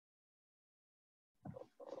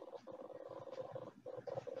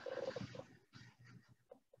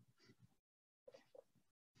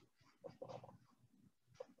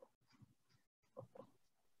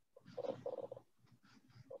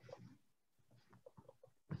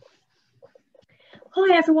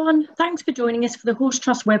Hi everyone, thanks for joining us for the Horse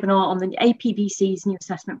Trust webinar on the APBC's new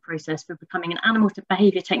assessment process for becoming an Animal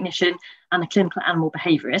Behaviour Technician and a Clinical Animal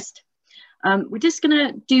Behaviourist. We're just going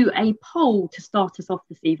to do a poll to start us off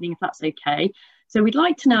this evening, if that's okay. So we'd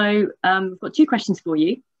like to know, we've got two questions for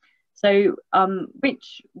you. So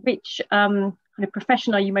which kind of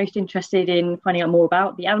profession are you most interested in finding out more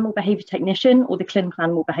about, the Animal Behaviour Technician or the Clinical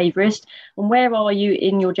Animal Behaviourist? And where are you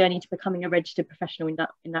in your journey to becoming a registered professional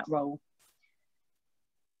in that role?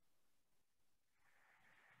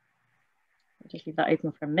 Just leave that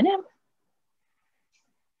open for a minute.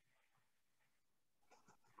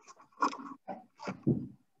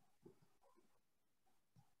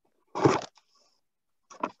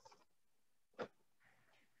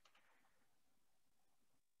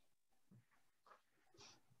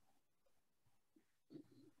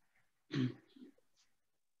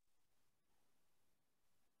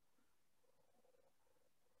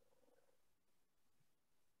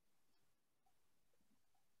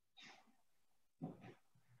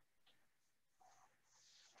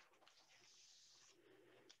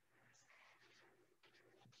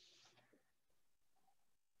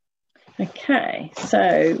 Okay,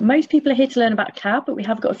 so most people are here to learn about CAB, but we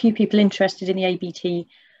have got a few people interested in the ABT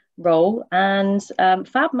role. And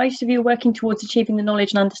Fab, most of you are working towards achieving the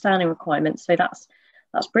knowledge and understanding requirements, so that's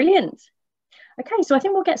brilliant. Okay, so I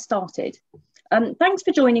think we'll get started. Thanks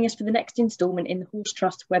for joining us for the next instalment in the Horse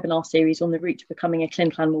Trust webinar series on the route to becoming a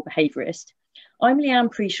Clinical Animal Behaviourist. I'm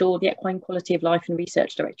Leanne Preshaw, the Equine Quality of Life and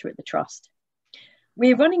Research Director at the Trust.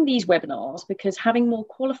 We're running these webinars because having more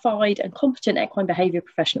qualified and competent equine behaviour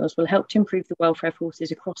professionals will help to improve the welfare of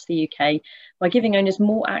horses across the UK by giving owners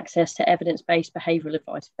more access to evidence-based behavioural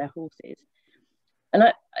advice for their horses. And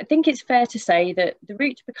I think it's fair to say that the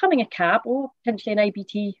route to becoming a CAB or potentially an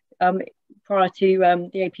ABT prior to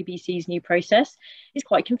the APBC's new process is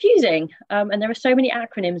quite confusing. And there are so many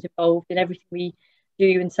acronyms involved in everything we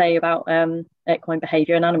do and say about equine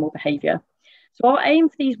behaviour and animal behaviour. So our aim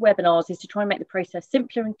for these webinars is to try and make the process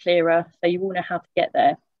simpler and clearer so you all know how to get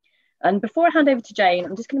there. And before I hand over to Jane,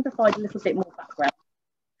 I'm just going to provide a little bit more background.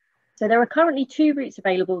 So there are currently two routes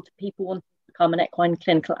available to people wanting to become an Equine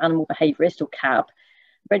Clinical Animal Behaviourist or CAB,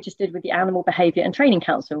 registered with the Animal Behaviour and Training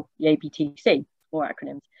Council, the ABTC, more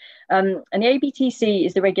acronyms. And the ABTC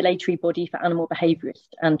is the regulatory body for animal behaviourists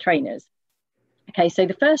and trainers. Okay, so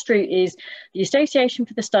the first route is the Association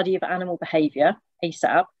for the Study of Animal Behaviour,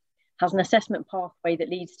 ASAB, has an assessment pathway that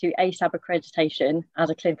leads to ASAB accreditation as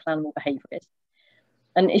a clinical animal behaviourist.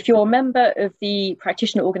 And if you're a member of the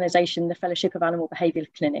practitioner organisation, the Fellowship of Animal Behaviour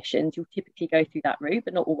Clinicians, you'll typically go through that route,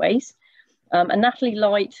 but not always. And Natalie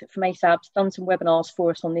Light from ASAB's done some webinars for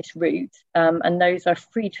us on this route, and those are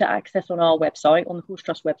free to access on our website, on the Horse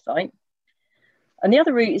Trust website. And the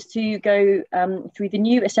other route is to go through the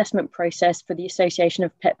new assessment process for the Association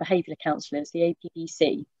of Pet Behaviour Counsellors, the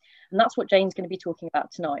APBC. And that's what Jane's going to be talking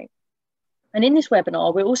about tonight. And in this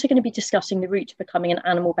webinar, we're also going to be discussing the route to becoming an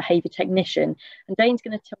animal behaviour technician. And Jane's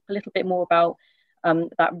going to talk a little bit more about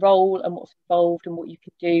that role and what's involved and what you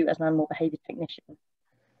could do as an animal behaviour technician.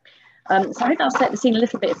 So I hope that'll set the scene a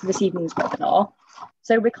little bit for this evening's webinar.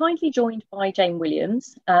 So we're kindly joined by Jane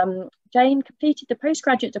Williams. Jane completed the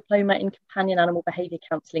postgraduate diploma in companion animal behaviour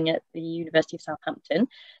counselling at the University of Southampton.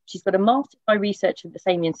 She's got a Master's by Research at the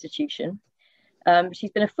same institution. She's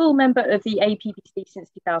been a full member of the APBC since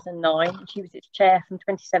 2009, and she was its chair from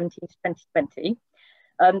 2017 to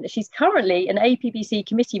 2020. She's currently an APBC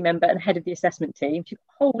committee member and head of the assessment team. She's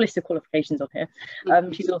got a whole list of qualifications on here.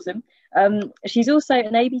 She's awesome. She's also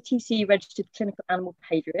an ABTC registered clinical animal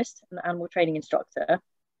behaviourist and animal training instructor,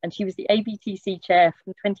 and she was the ABTC chair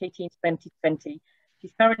from 2018 to 2020.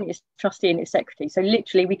 She's currently a trustee and its secretary. So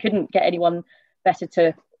literally we couldn't get anyone better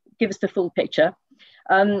to give us the full picture.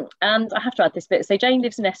 And I have to add this bit. So Jane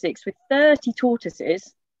lives in Essex with 30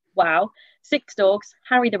 tortoises, wow, 6 dogs,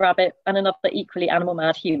 Harry the rabbit, and another equally animal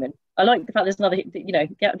mad human. I like the fact there's another, you know,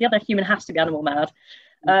 the other human has to be animal mad.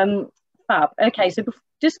 Fab. Okay, so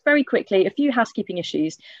just very quickly, a few housekeeping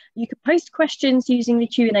issues. You could post questions using the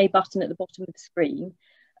Q&A button at the bottom of the screen.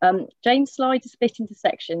 Jane's slides are split into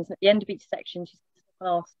sections, and at the end of each section, she's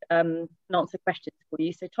going to ask and answer questions for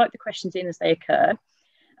you. So type the questions in as they occur.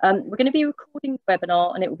 We're going to be recording the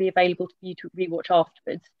webinar and it will be available for you to rewatch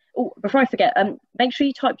afterwards. Oh, before I forget, make sure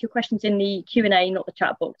you type your questions in the Q&A, not the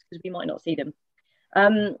chat box, because we might not see them.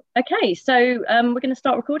 Okay, so we're going to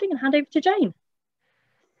start recording and hand over to Jane.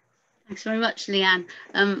 Thanks very much, Leanne,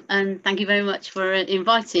 and thank you very much for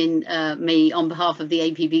inviting me on behalf of the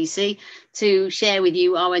APBC to share with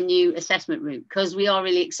you our new assessment route, because we are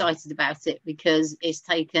really excited about it, because it's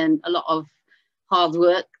taken a lot of hard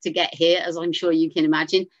work to get here, as I'm sure you can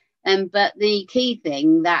imagine. But the key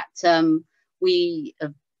thing that we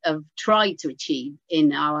have tried to achieve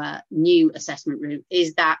in our new assessment route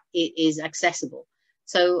is that it is accessible.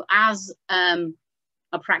 So as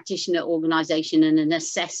a practitioner organisation and an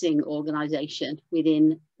assessing organisation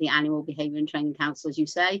within the Animal Behaviour and Training Council, as you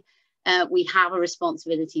say, we have a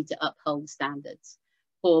responsibility to uphold standards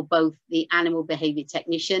for both the Animal Behaviour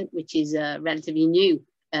Technician, which is a relatively new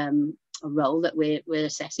role that we're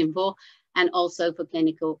assessing for, and also for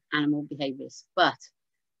Clinical Animal Behaviourists. But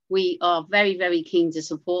we are very, very keen to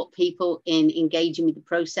support people in engaging with the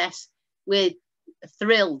process. We're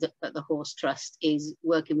thrilled that the Horse Trust is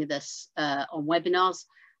working with us on webinars,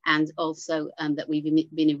 and also that we've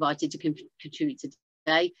been invited to contribute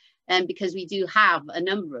today, because we do have a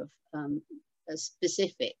number of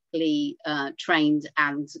specifically trained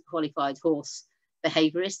and qualified horse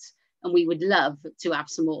behaviourists, and we would love to have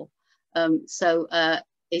some more. So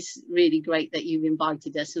it's really great that you've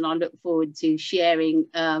invited us, and I look forward to sharing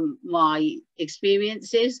my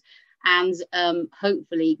experiences and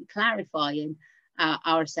hopefully clarifying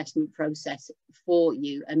our assessment process for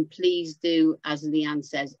you. And please do, as Leanne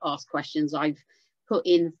says, ask questions. I've put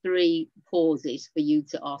in 3 pauses for you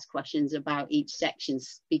to ask questions about each section,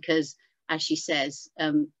 because as she says,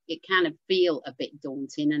 it can feel a bit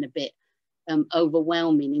daunting and a bit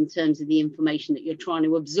overwhelming in terms of the information that you're trying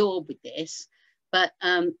to absorb with this. But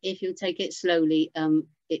if you take it slowly,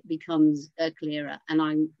 it becomes clearer. And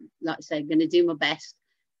I'm, like I say, going to do my best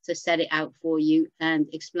to set it out for you and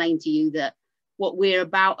explain to you that what we're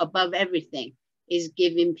about above everything is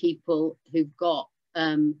giving people who've got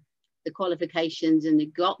the qualifications and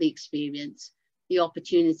they've got the experience, the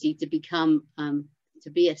opportunity to become, to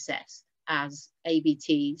be assessed as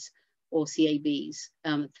ABTs or CABs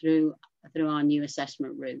through our new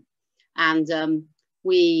assessment route. And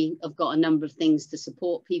we have got a number of things to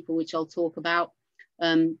support people, which I'll talk about.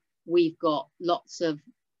 We've got lots of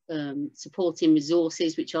supporting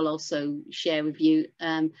resources, which I'll also share with you.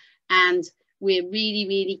 And we're really,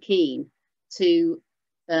 really keen to,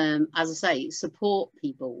 as I say, support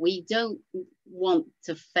people. We don't want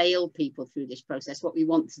to fail people through this process. What we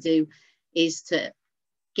want to do is to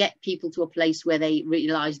get people to a place where they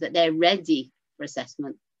realise that they're ready for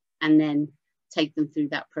assessment, and then take them through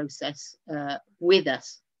that process with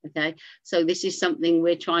us. Okay, so this is something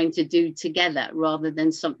we're trying to do together rather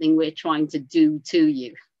than something we're trying to do to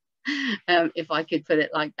you, if I could put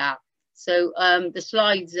it like that. So the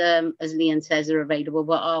slides, as Leanne says, are available,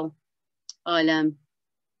 but I'll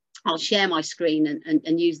share my screen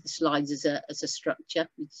and use the slides as a structure.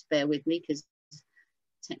 Just bear with me, because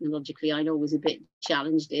technologically I'm always a bit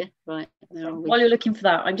challenged here. Right, while you're looking for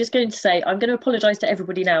that, I'm just going to say I'm going to apologise to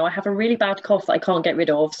everybody now. I have a really bad cough that I can't get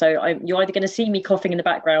rid of, so you're either going to see me coughing in the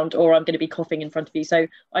background or I'm going to be coughing in front of you, so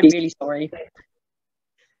I'm really sorry.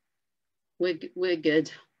 We're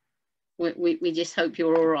good. We just hope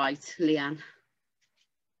you're all right, Leanne.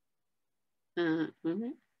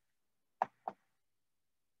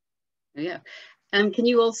 Yeah. Can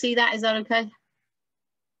you all see that? Is that okay?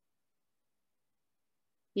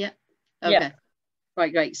 Yeah. Okay. Yeah.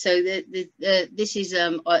 Right, great. So this is,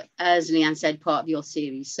 as Leanne said, part of your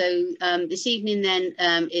series. So this evening then,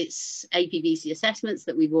 it's APBC assessments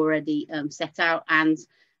that we've already set out, and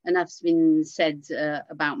enough's been said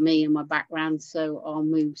about me and my background, so I'll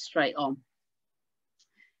move straight on.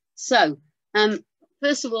 So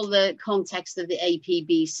first of all, the context of the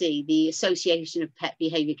APBC, the Association of Pet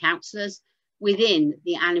Behaviour Counsellors within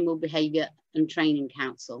the Animal Behaviour and Training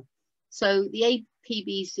Council. So the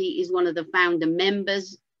APBC is one of the founder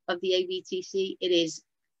members of the ABTC. It is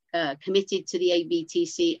committed to the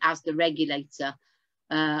ABTC as the regulator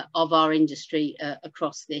of our industry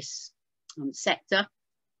across this sector.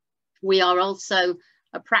 We are also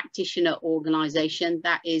a practitioner organisation.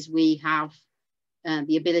 That is, we have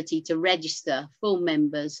the ability to register full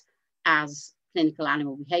members as clinical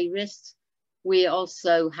animal behaviourists. We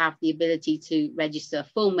also have the ability to register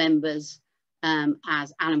full members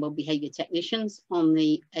as animal behaviour technicians on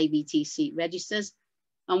the ABTC registers.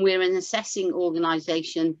 And we're an assessing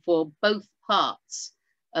organisation for both parts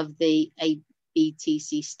of the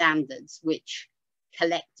ABTC standards, which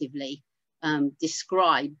collectively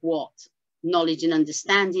describe what knowledge and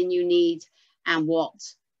understanding you need and what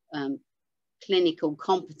clinical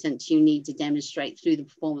competence you need to demonstrate through the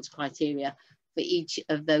performance criteria for each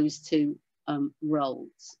of those 2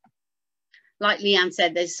 roles. Like Leanne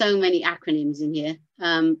said, there's so many acronyms in here,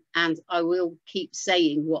 and I will keep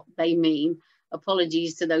saying what they mean.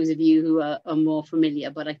 Apologies to those of you who are more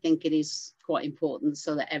familiar, but I think it is quite important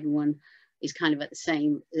so that everyone is kind of at the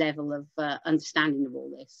same level of understanding of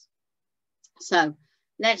all this. So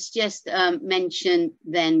let's just mention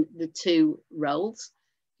then the two roles.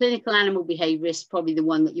 Clinical Animal Behaviourist, probably the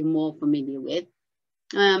one that you're more familiar with.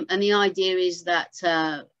 And the idea is that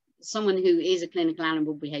someone who is a Clinical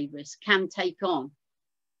Animal Behaviourist can take on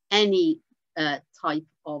any type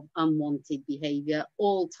of unwanted behaviour,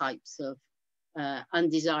 all types of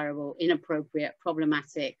undesirable, inappropriate,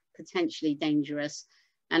 problematic, potentially dangerous.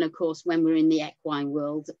 And of course, when we're in the equine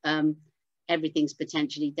world, everything's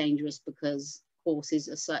potentially dangerous because horses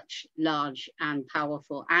are such large and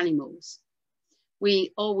powerful animals.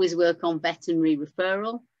 We always work on veterinary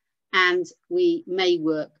referral, and we may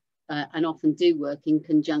work and often do work in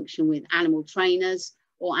conjunction with animal trainers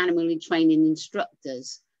or animal training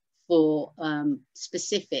instructors for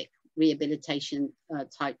specific rehabilitation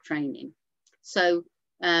type training. So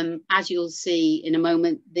as you'll see in a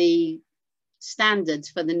moment, the standards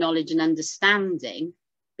for the knowledge and understanding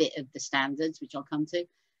bit of the standards, which I'll come to,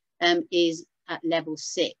 is at level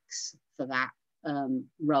 6 for that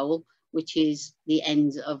role, which is the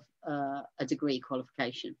end of a degree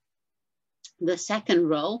qualification. The second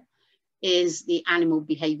role is the Animal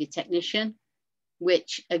Behaviour Technician,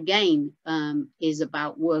 which again is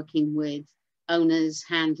about working with owners,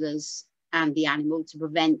 handlers, and the animal to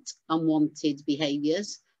prevent unwanted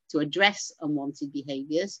behaviours, to address unwanted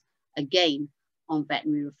behaviours, again on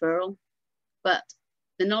veterinary referral. But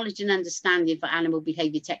the knowledge and understanding for Animal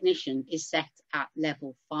Behaviour Technician is set at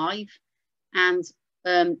level 5. And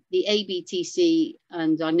the ABTC,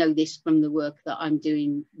 and I know this from the work that I'm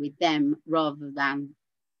doing with them rather than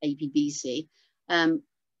APBC,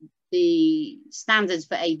 the standards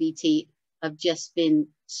for ABT have just been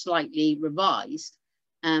slightly revised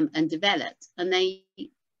and developed, and they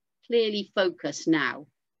clearly focus now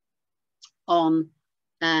on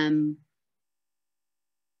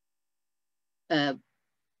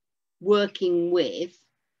working with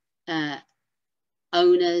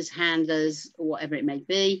owners, handlers, or whatever it may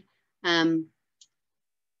be,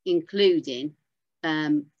 including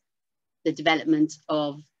the development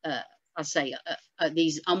of,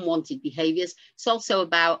 these unwanted behaviours. It's also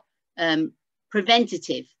about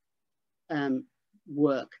preventative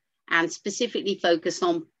work, and specifically focus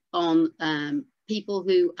on people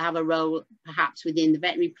who have a role perhaps within the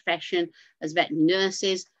veterinary profession as veterinary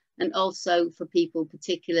nurses, and also for people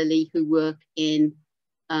particularly who work in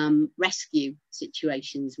rescue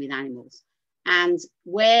situations with animals. And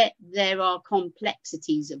where there are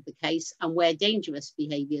complexities of the case and where dangerous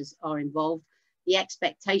behaviours are involved, the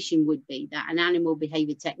expectation would be that an animal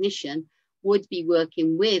behaviour technician would be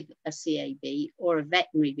working with a CAB or a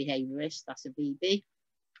veterinary behaviourist, that's a VB,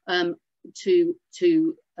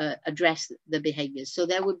 to address the behaviours. So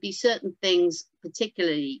there would be certain things,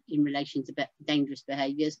 particularly in relation to dangerous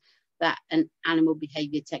behaviours, that an animal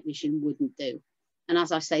behaviour technician wouldn't do. And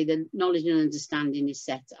as I say, the knowledge and understanding is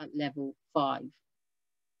set at level 5.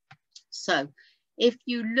 So if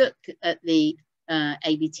you look at the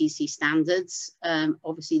ABTC standards,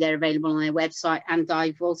 obviously they're available on their website, and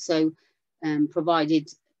I've also provided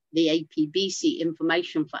the APBC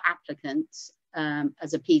information for applicants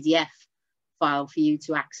as a PDF file for you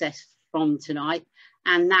to access from tonight,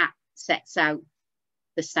 and that sets out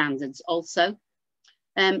the standards also.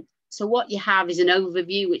 So what you have is an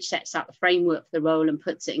overview which sets out the framework for the role and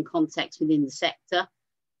puts it in context within the sector.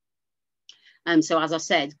 So as I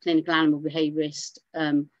said, clinical animal behaviourist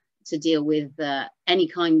to deal with any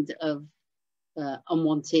kind of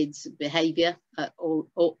unwanted behaviour,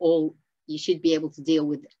 or you should be able to deal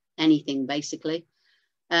with anything basically.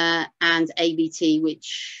 And ABT,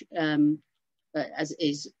 which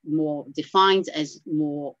is more defined as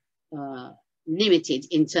more limited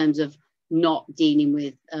in terms of not dealing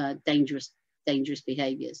with dangerous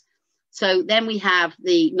behaviours. So then we have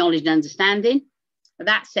the knowledge and understanding.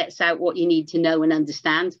 That sets out what you need to know and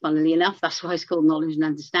understand, funnily enough. That's why it's called knowledge and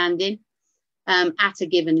understanding at a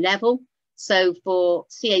given level. So for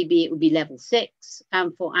CAB, it would be level 6,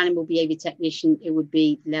 and for animal behaviour technician, it would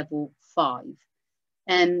be level 5.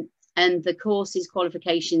 And the courses,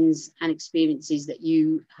 qualifications and experiences that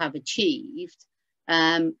you have achieved,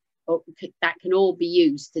 that can all be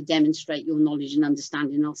used to demonstrate your knowledge and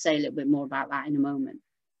understanding. I'll say a little bit more about that in a moment.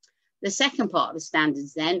 The second part of the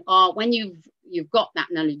standards then are when you've got that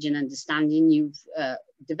knowledge and understanding, you've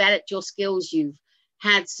developed your skills, you've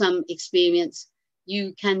had some experience,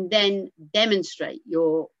 you can then demonstrate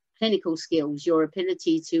your clinical skills, your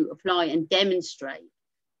ability to apply and demonstrate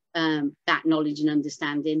that knowledge and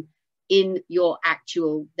understanding in your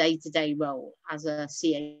actual day-to-day role as a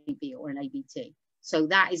CAB or an ABT. So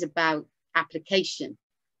that is about application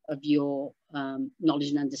of your knowledge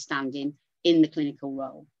and understanding in the clinical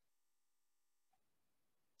role.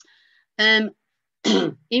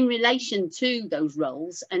 in relation to those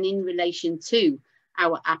roles and in relation to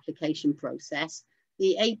our application process,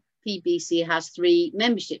 the APBC has 3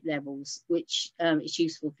 membership levels, which is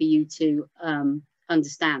useful for you to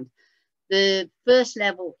understand. The first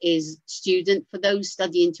level is student, for those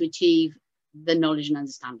studying to achieve the knowledge and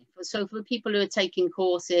understanding. So for people who are taking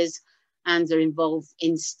courses and are involved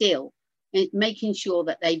in STIL, making sure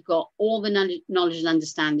that they've got all the knowledge and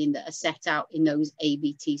understanding that are set out in those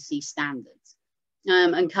ABTC standards.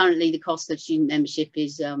 And currently the cost of student membership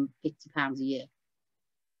is £50 a year.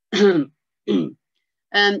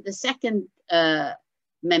 The second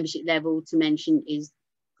membership level to mention is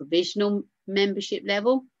provisional membership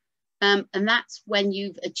level. And that's when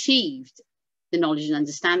you've achieved the knowledge and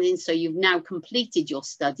understanding. So you've now completed your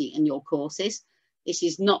study and your courses. This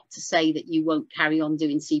is not to say that you won't carry on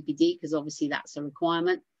doing CPD, because obviously that's a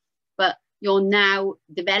requirement, but you're now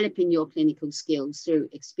developing your clinical skills through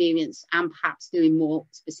experience and perhaps doing more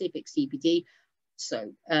specific CPD.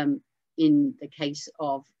 So in the case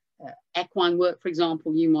of equine work, for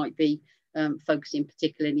example, you might be focusing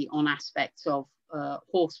particularly on aspects of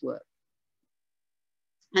horse work.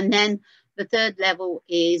 And then the third level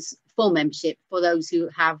is full membership for those who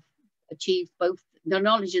have achieved both the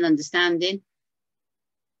knowledge and understanding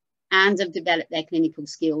and have developed their clinical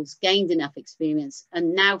skills, gained enough experience,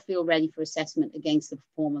 and now feel ready for assessment against the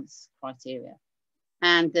performance criteria.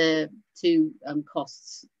 And the 2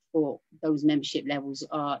 costs for those membership levels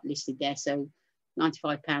are listed there. So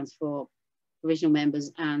 £95 for provisional members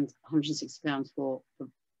and £160 for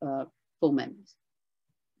full members.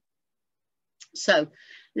 So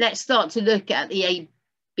let's start to look at the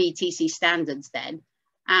ABTC standards then,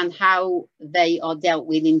 and how they are dealt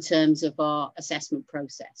with in terms of our assessment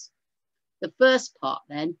process. The first part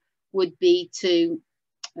then would be to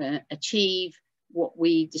achieve what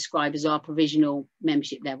we describe as our provisional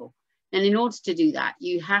membership level. And in order to do that,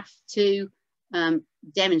 you have to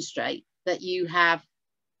demonstrate that you have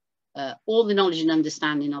all the knowledge and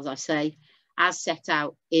understanding, as I say, as set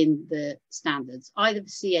out in the standards, either for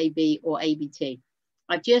CAB or ABT.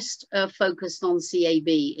 I've just focused on CAB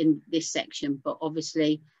in this section, but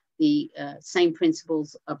obviously the same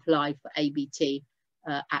principles apply for ABT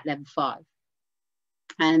at level 5.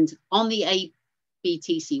 And on the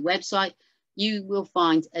ABTC website, you will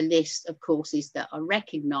find a list of courses that are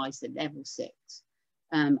recognised at level 6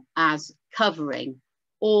 as covering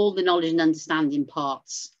all the knowledge and understanding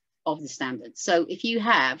parts of the standard. So if you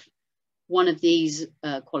have one of these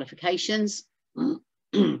qualifications,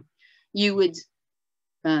 you would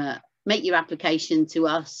make your application to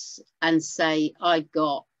us and say, I've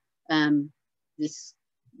got the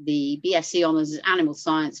BSc Honours Animal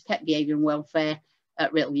Science, Pet Behaviour and Welfare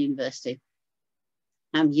at Writtle University.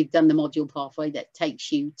 And you've done the module pathway that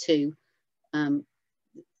takes you to that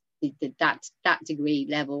degree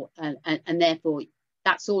level, and therefore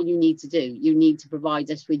that's all you need to do. You need to provide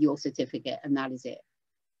us with your certificate, and that is it.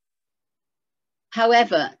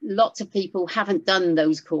 However, lots of people haven't done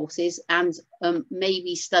those courses and may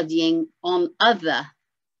be studying on other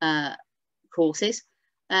courses.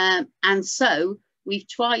 And so we've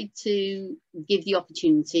tried to give the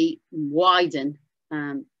opportunity, widen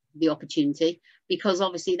the opportunity, because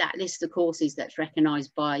obviously that list of courses that's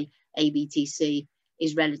recognised by ABTC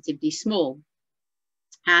is relatively small.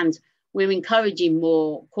 And we're encouraging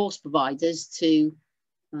more course providers to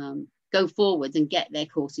go forward and get their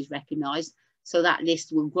courses recognised, so that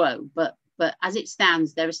list will grow. But as it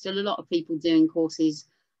stands, there are still a lot of people doing courses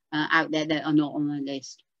out there that are not on the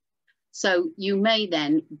list. So you may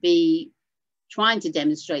then be trying to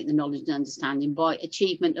demonstrate the knowledge and understanding by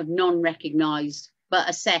achievement of non-recognised but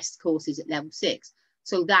assessed courses at level 6.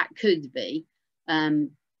 So that could be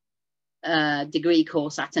a degree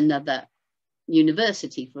course at another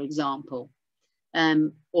university, for example,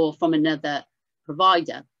 or from another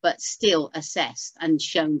provider, but still assessed and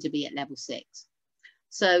shown to be at level 6.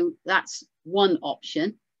 So that's one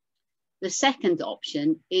option. The second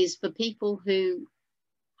option is for people who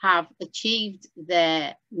have achieved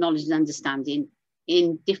their knowledge and understanding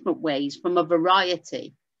in different ways from a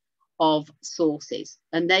variety of sources,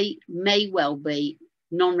 and they may well be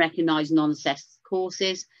non-recognised, non-assessed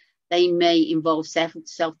courses. They may involve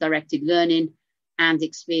self-directed learning and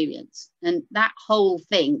experience, and that whole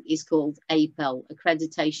thing is called APEL,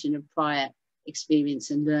 Accreditation of Prior Experience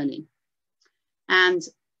and Learning. And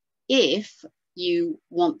if you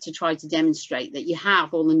want to try to demonstrate that you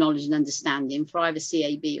have all the knowledge and understanding for either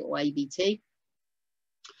CAB or ABT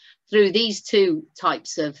through these 2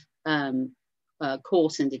 types of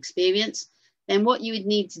course and experience, then what you would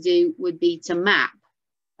need to do would be to map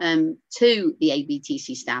to the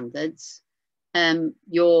ABTC standards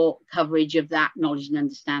your coverage of that knowledge and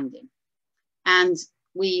understanding. And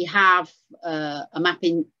we have a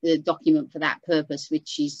mapping document for that purpose,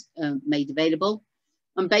 which is made available.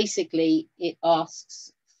 And basically it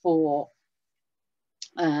asks for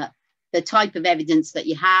the type of evidence that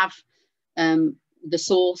you have, the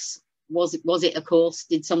source, was it a course,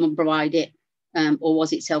 did someone provide it, or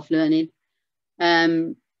was it self-learning?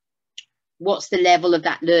 What's the level of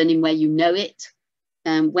that learning where you know it?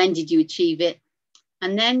 When did you achieve it?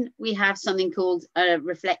 And then we have something called a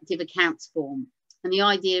reflective accounts form. And the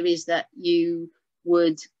idea is that you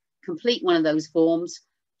would complete one of those forms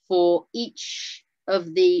for each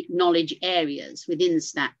of the knowledge areas within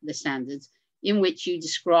the standards, in which you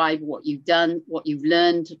describe what you've done, what you've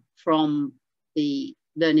learned from the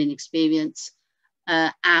learning experience,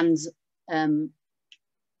 and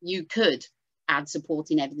you could add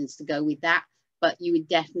supporting evidence to go with that, but you would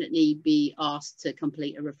definitely be asked to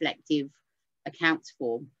complete a reflective accounts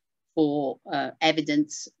form for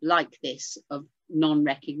evidence like this of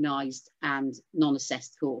non-recognised and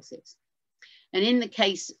non-assessed courses. And in the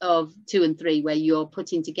case of 2 and 3, where you're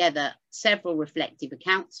putting together several reflective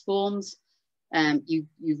accounts forms,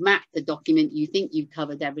 you've mapped the document, you think you've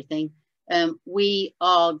covered everything, we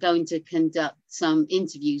are going to conduct some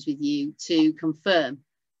interviews with you to confirm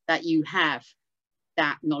that you have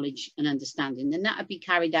that knowledge and understanding. And that would be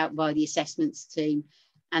carried out by the assessments team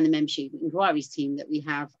and the membership inquiries team that we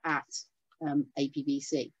have at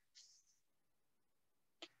APBC.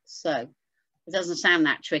 So it doesn't sound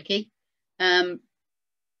that tricky. And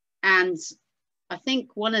I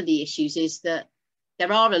think one of the issues is that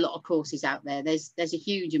there are a lot of courses out there. There's a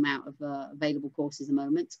huge amount of available courses at the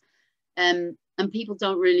moment. And people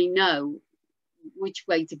don't really know which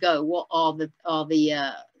way to go. What are the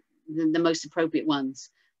most appropriate ones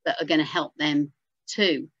that are going to help them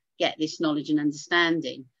to get this knowledge and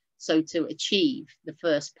understanding, so to achieve the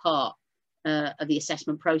first part of the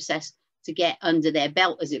assessment process, to get under their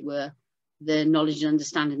belt, as it were, the knowledge and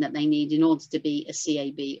understanding that they need in order to be a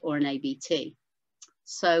CAB or an ABT.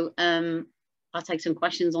 So I'll take some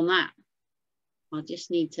questions on that. I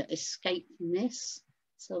just need to escape from this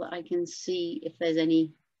so that I can see if there's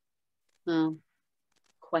any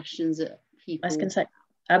questions that people... I was going to say,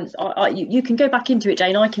 you can go back into it,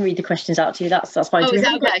 Jane. I can read the questions out to you. That's fine. Oh, so is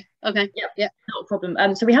that okay? Okay. Yeah, not a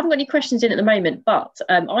problem. So we haven't got any questions in at the moment, but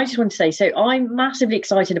I just want to say, so I'm massively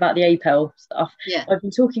excited about the APEL stuff. Yeah. I've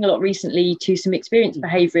been talking a lot recently to some experienced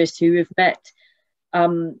behaviourists who have met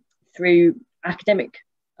through academic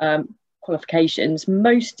qualifications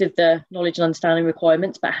most of the knowledge and understanding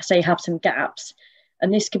requirements, but say have some gaps.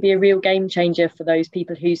 And this could be a real game changer for those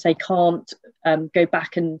people who say can't go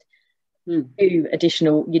back and do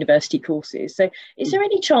additional university courses. So is there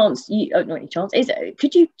any chance not any chance,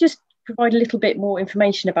 could you just provide a little bit more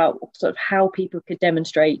information about sort of how people could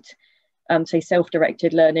demonstrate say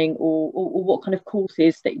self-directed learning, or what kind of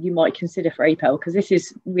courses that you might consider for APEL, because this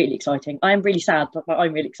is really exciting. I am really sad, but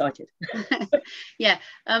I'm really excited. Yeah,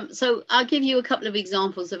 so I'll give you a couple of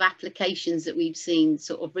examples of applications that we've seen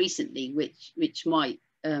sort of recently, which might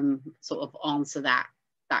sort of answer that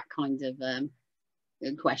kind of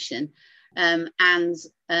question. And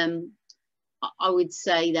I would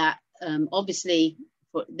say that obviously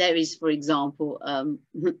there is, for example,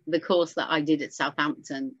 the course that I did at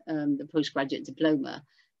Southampton, the postgraduate diploma,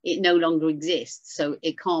 it no longer exists, so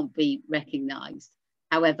it can't be recognised.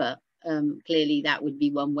 However, clearly that would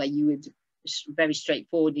be one where you would very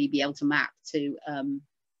straightforwardly be able to map to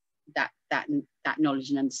that knowledge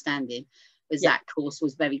and understanding, because that course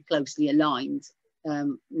was very closely aligned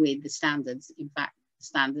with the standards. In fact, the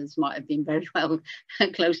standards might have been very well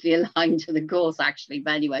closely aligned to the course, actually,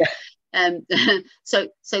 but anyway. So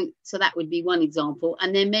that would be one example.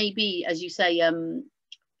 And there may be, as you say,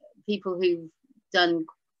 people who've done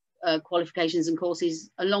qualifications and courses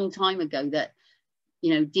a long time ago that,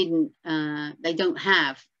 you know, didn't, they don't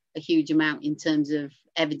have a huge amount in terms of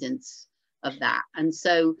evidence of that. And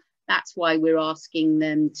so that's why we're asking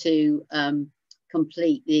them to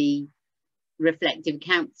complete the reflective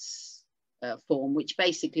accounts form, which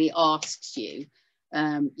basically asks you,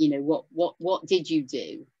 you know, what did you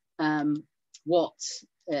do? What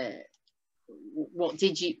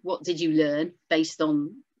did you learn based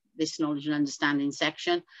on this knowledge and understanding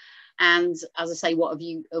section? And as I say, what have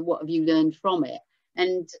you learned from it?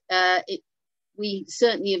 And we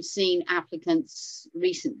certainly have seen applicants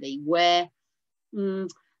recently where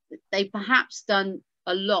they've perhaps done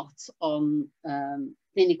a lot on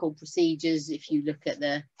clinical procedures. If you look at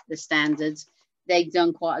the standards, they've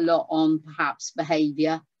done quite a lot on perhaps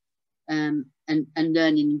behaviour and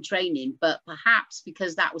learning and training, but perhaps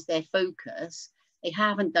because that was their focus, they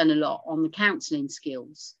haven't done a lot on the counselling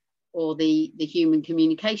skills or the human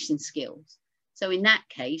communication skills. So in that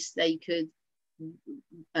case, they could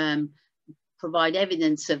provide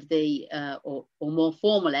evidence of the, or more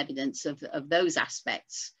formal evidence of those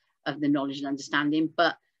aspects of the knowledge and understanding,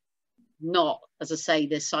 but not, as I say,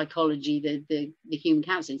 the psychology, the human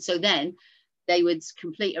counselling. So then they would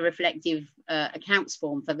complete a reflective accounts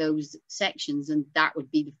form for those sections, and that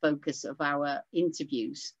would be the focus of our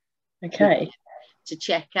interviews. Okay. To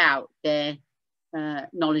check out their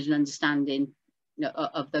knowledge and understanding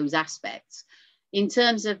of those aspects. In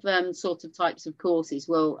terms of sort of types of courses,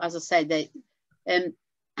 well, as I said,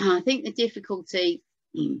 I think the difficulty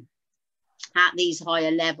at these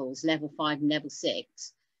higher levels, level 5 and level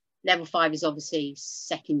 6, level 5 is obviously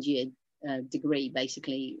second year degree,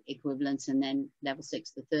 basically equivalent, and then level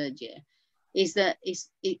 6 the third year, is that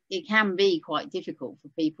it can be quite difficult for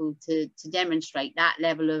people to demonstrate that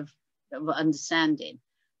level of understanding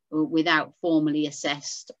without formally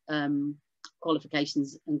assessed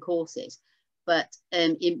qualifications and courses. But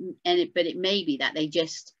it may be that they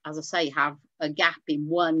just, as I say, have a gap in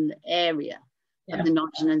one area of the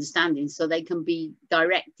knowledge and understanding, so they can be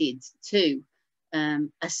directed to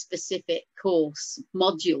a specific course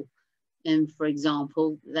module, for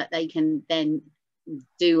example, that they can then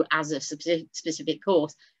do as a specific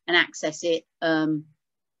course and access it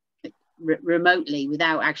remotely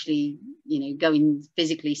without actually, going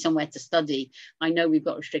physically somewhere to study. I know we've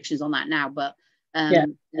got restrictions on that now, but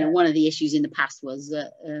one of the issues in the past was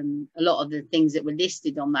that a lot of the things that were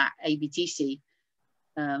listed on that ABTC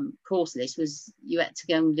course list was you had to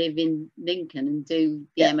go and live in Lincoln and do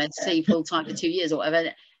the MSc full time for 2 years or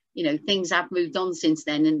whatever. Things have moved on since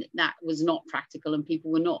then, and that was not practical, and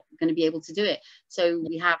people were not going to be able to do it. So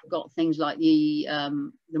we have got things like the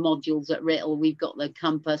modules at Riddle. We've got the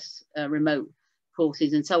Compass remote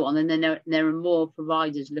courses and so on, and then there are more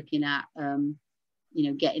providers looking at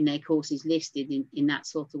getting their courses listed in that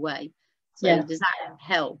sort of way. So does that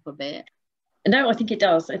help a bit? No, I think it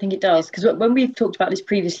does. Because when we've talked about this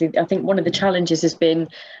previously, I think one of the challenges has been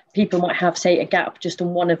people might have, say, a gap just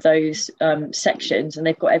on one of those sections, and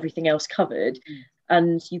they've got everything else covered.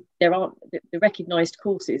 And there aren't the recognised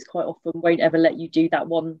courses quite often won't ever let you do that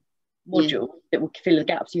one module that will fill the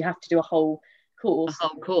gaps. You have to do a whole course. A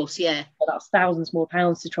whole course, yeah. But that's thousands more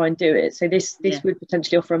pounds to try and do it. So this would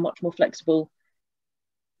potentially offer a much more flexible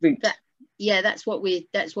route. That's what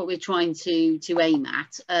we're trying to aim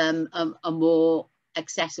at, a more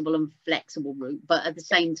accessible and flexible route. But at the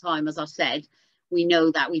same time, as I said, we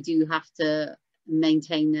know that we do have to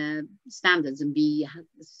maintain standards and be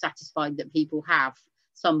satisfied that people have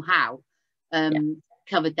somehow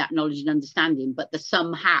covered that knowledge and understanding. But the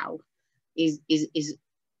somehow is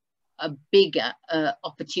a bigger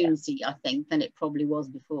opportunity, I think, than it probably was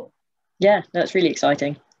before. Yeah, that's really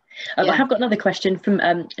exciting. I have got another question from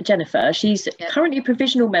Jennifer. She's currently a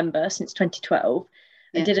provisional member since 2012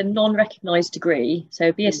 and did a non-recognised degree,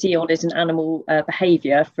 so BSc Honours in Animal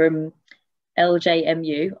Behaviour from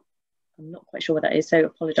LJMU. I'm not quite sure what that is, so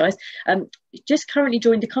apologise. Just currently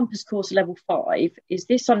joined the Compass course level 5. Is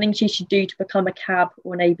this something she should do to become a CAB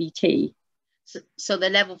or an ABT? So the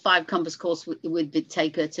level 5 Compass course would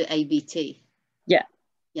take her to ABT? Yeah.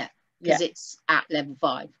 Because it's at level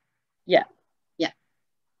 5. Yeah.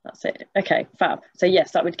 That's it. Okay, fab. So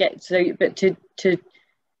yes, that would get but to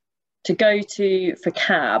go to for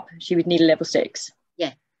CAB, she would need a level 6.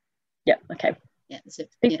 Yeah. Okay. Yeah, that's it.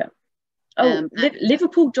 Super.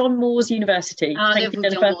 Liverpool John Moores University. Liverpool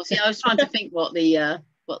John Moores. Yeah, I was trying to think what the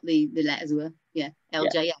letters were. Yeah,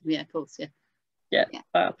 LJ. Yeah, of course. Yeah.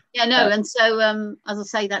 Fab. Yeah, no, and so as I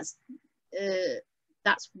say, that's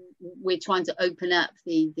we're trying to open up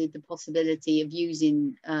the possibility of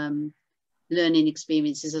using learning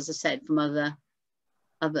experiences, as I said, from other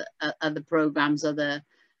programs, other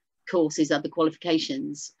courses, other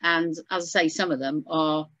qualifications, and as I say, some of them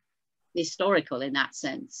are historical in that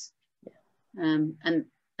sense,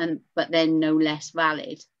 but then no less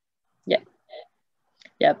valid.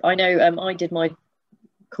 I know. I did my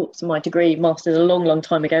course, my degree, master's, a long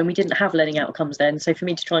time ago, and we didn't have learning outcomes then. So for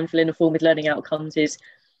me to try and fill in a form with learning outcomes is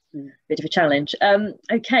a bit of a challenge.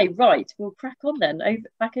 Okay, right, we'll crack on then.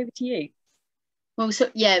 Back over to you. Well, so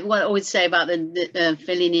what I would say about the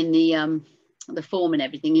filling in the form and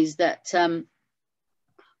everything is that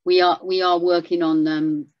we are working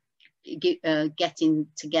on getting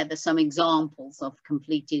together some examples of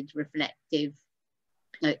completed reflective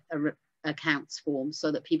accounts forms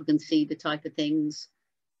so that people can see the type of things.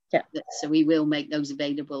 So we will make those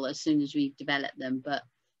available as soon as we develop them. But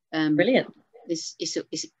brilliant.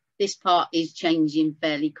 This part is changing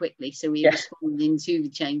fairly quickly, so we're responding to the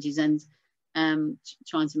changes, and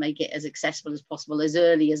trying to make it as accessible as possible, as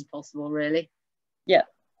early as possible, really. Yeah,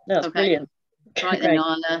 that's okay. Brilliant. Right, then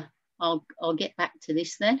I'll get back to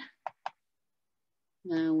this then.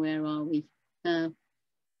 Where are we? Oh,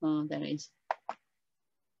 there it is.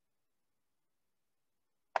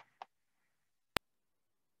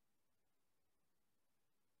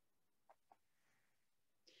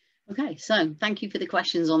 Okay, so thank you for the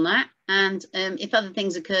questions on that. And if other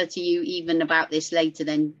things occur to you even about this later,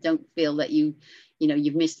 then don't feel that you've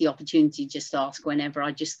missed the opportunity. Just ask whenever.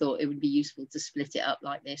 I just thought it would be useful to split it up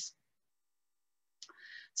like this.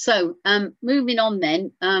 So moving on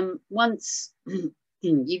then, once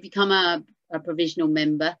you become a provisional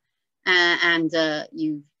member and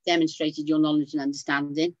you've demonstrated your knowledge and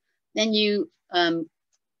understanding, then you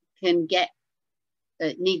can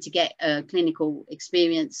need to get clinical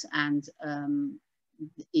experience and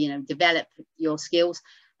develop your skills.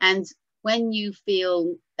 And when you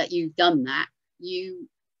feel that you've done that, you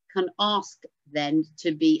can ask then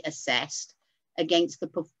to be assessed against the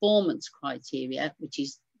performance criteria, which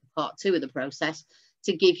is part 2 of the process,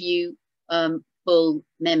 to give you full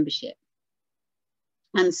membership.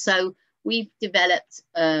 And so we've developed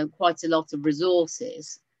quite a lot of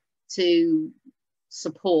resources to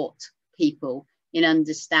support people in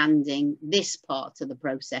understanding this part of the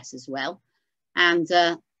process as well. And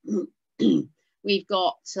we've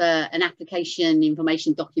got an application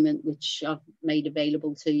information document which I've made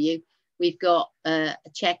available to you. We've got a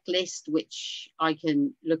checklist which I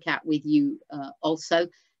can look at with you also.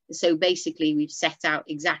 So basically we've set out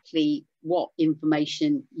exactly what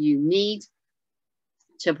information you need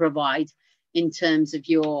to provide in terms of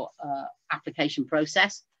your application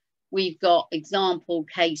process. We've got example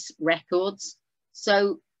case records.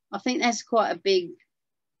 So I think there's quite a big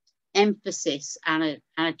emphasis and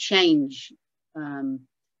a change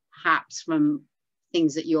perhaps from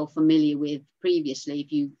things that you're familiar with previously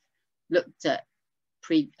if you've looked at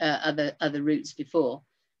other routes before.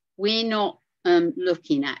 We're not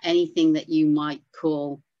looking at anything that you might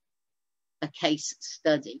call a case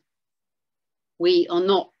study. We are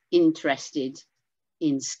not interested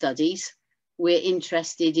in studies. We're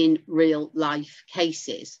interested in real life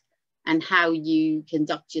cases and how you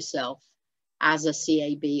conduct yourself as a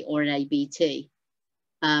CAB or an ABT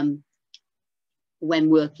when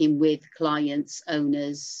working with clients,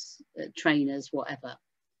 owners, trainers, whatever.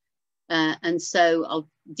 And so I'll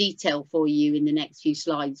detail for you in the next few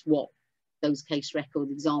slides what those case record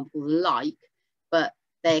examples are like, but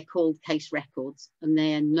they're called case records and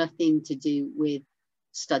they are nothing to do with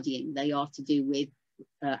studying. They are to do with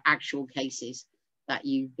actual cases that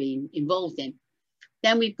you've been involved in.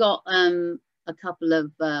 Then we've got a couple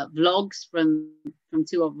of vlogs from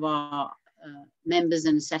 2 of our members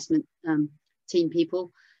and assessment team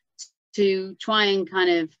people to try and kind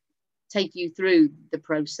of take you through the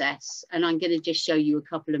process. And I'm going to just show you a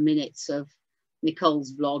couple of minutes of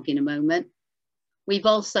Nicole's vlog in a moment. We've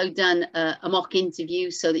also done a mock interview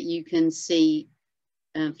so that you can see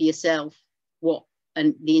for yourself what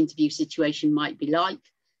the interview situation might be like.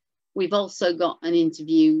 We've also got an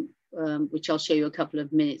interview which I'll show you a couple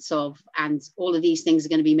of minutes of, and all of these things are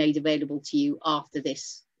going to be made available to you after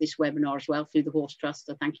this webinar as well through the Horse Trust,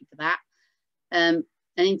 so thank you for that. An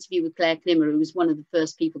interview with Claire Klimmer, who was one of the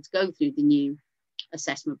first people to go through the new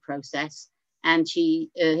assessment process, and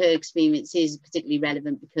her experience is particularly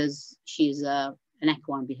relevant because she is an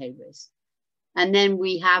equine behaviourist. And then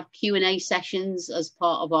we have Q&A sessions as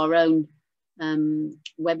part of our own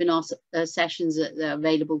webinar sessions that are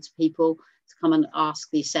available to people to come and ask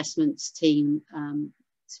the assessments team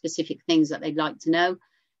specific things that they'd like to know.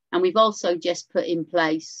 And we've also just put in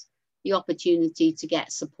place the opportunity to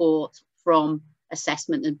get support from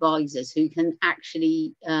assessment advisors who can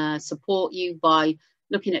actually support you by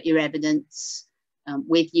looking at your evidence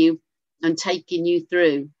with you and taking you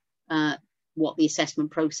through what the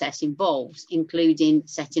assessment process involves, including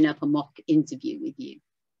setting up a mock interview with you.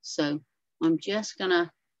 So I'm just going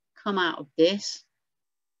to come out of this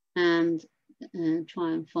and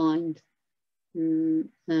try and find,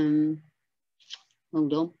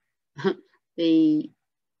 hold on, the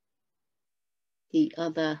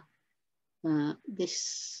other,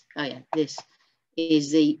 this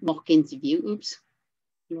is the mock interview. Oops,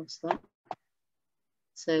 lost that.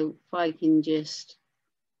 So if I can just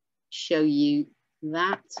show you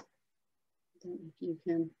that. I don't know if you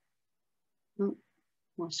can, oh,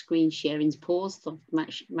 my screen sharing's paused. I've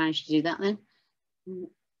managed to do that then.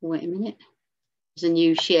 Wait a minute. There's a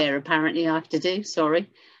new share apparently I have to do, sorry.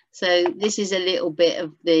 So this is a little bit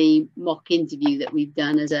of the mock interview that we've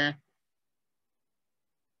done as a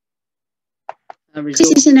This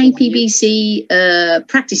is an APBC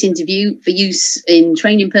practice interview for use in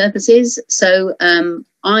training purposes. So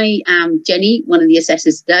I am Jenny, one of the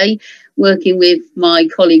assessors today, working with my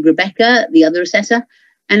colleague Rebecca, the other assessor,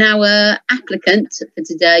 and our applicant for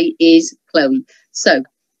today is Chloe. So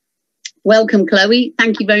welcome, Chloe.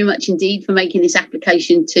 Thank you very much indeed for making this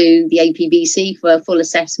application to the APBC for a full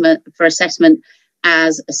assessment,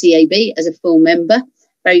 as a CAB, as a full member.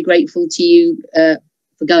 Very grateful to you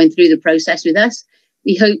for going through the process with us.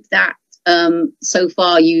 We hope that so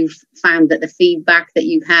far you've found that the feedback that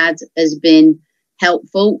you've had has been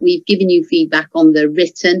helpful. We've given you feedback on the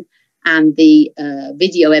written and the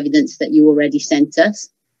video evidence that you already sent us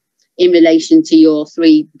in relation to your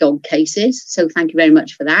 3 dog cases. So thank you very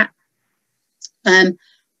much for that.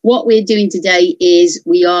 What we're doing today is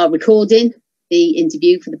we are recording the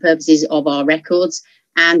interview for the purposes of our records,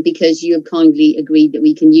 and because you have kindly agreed that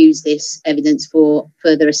we can use this evidence for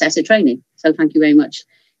further assessor training. So thank you very much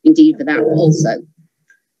indeed for that also.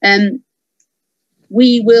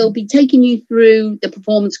 We will be taking you through the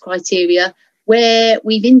performance criteria where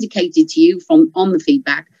we've indicated to you on the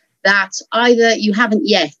feedback that either you haven't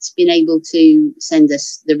yet been able to send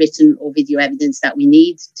us the written or video evidence that we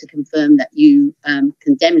need to confirm that you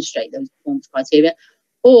can demonstrate those performance criteria,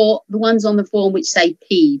 or the ones on the form which say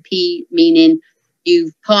P meaning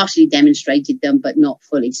you've partially demonstrated them but not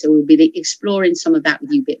fully. So we'll be exploring some of that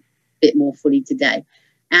with you a bit more fully today.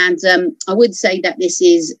 And I would say that this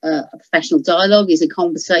is a professional dialogue, is a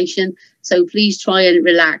conversation. So please try and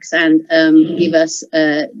relax and give us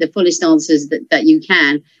the fullest answers that you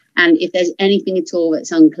can. And if there's anything at all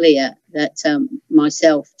that's unclear that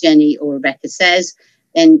myself, Jenny or Rebecca says,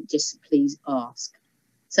 then just please ask.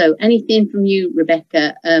 So anything from you,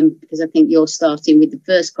 Rebecca, because I think you're starting with the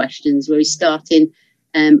first questions, where we're starting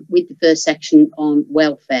with the first section on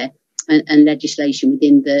welfare and legislation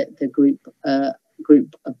within the group of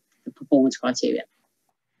the performance criteria.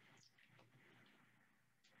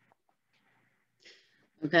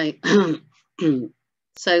 Okay,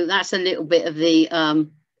 so that's a little bit of the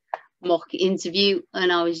mock interview,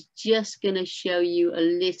 and I was just going to show you a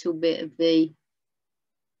little bit of the,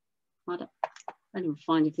 I don't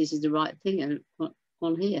find if this is the right thing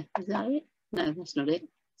on here. Is that it? No, that's not it.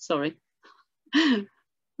 Sorry. Hang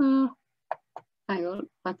on.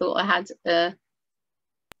 I thought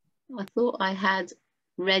I had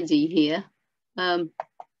ready here. No.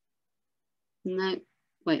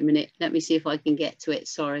 Wait a minute. Let me see if I can get to it.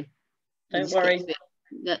 Sorry. Don't worry.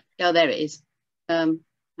 Oh, there it is. Hang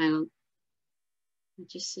on.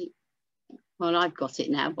 Just see. Well, I've got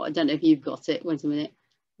it now, but I don't know if you've got it. Wait a minute.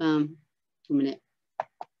 A minute.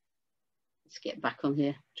 Let's get back on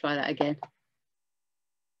here. Try that again.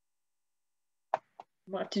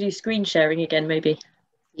 Might have to do screen sharing again, maybe.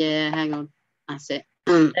 Yeah, hang on. That's it.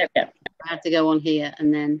 There we go. I have to go on here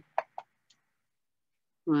and then.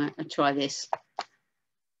 Right, I'll try this.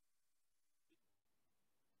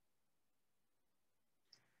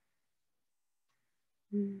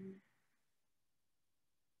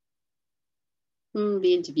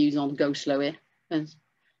 The interview's on go slow here.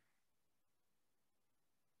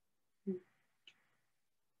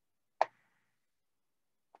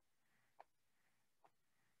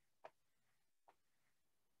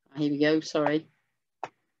 Here we go, sorry.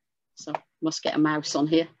 So must get a mouse on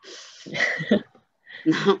here.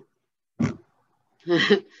 No.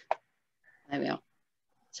 There we are.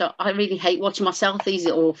 So I really hate watching myself. These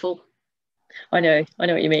are awful. I know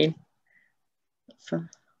what you mean.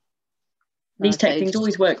 These tech things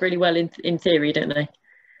always work really well in theory, don't they?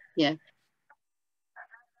 Yeah.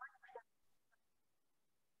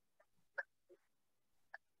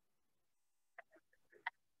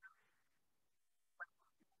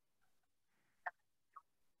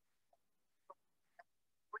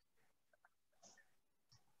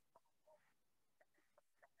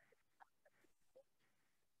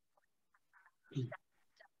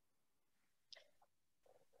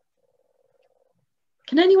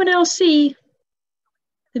 Can anyone else see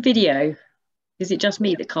the video? Is it just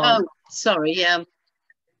me that can't? Oh, sorry. It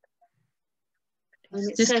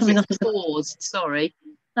just says coming it's off as paused. Sorry.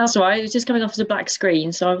 That's all right. It was just coming off as a black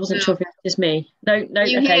screen, so I wasn't sure if it was just me. No.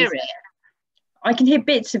 You okay. hear it? I can hear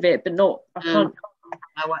bits of it, but not. I can't.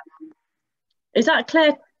 Is that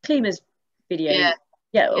Claire Klima's video?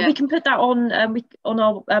 Yeah. We can put that on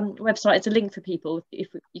our website as a link for people if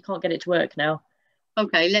you can't get it to work now.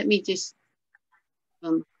 Okay, let me just.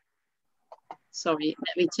 Sorry,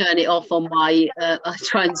 let me turn it off on my. I'll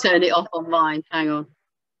try and turn it off on mine. Hang on.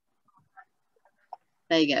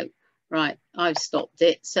 There you go. Right, I've stopped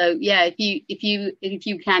it. So yeah, if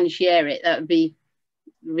you can share it, that would be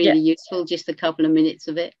really useful. Just a couple of minutes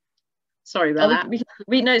of it. Sorry about that.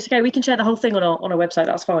 No, it's okay. We can share the whole thing on our website.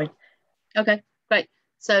 That's fine. Okay, great.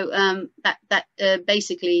 So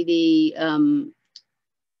basically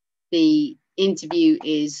the interview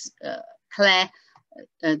is Claire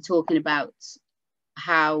talking about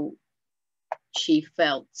how she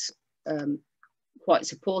felt quite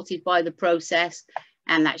supported by the process,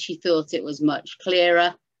 and that she thought it was much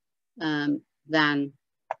clearer than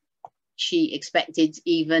she expected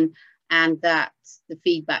even, and that the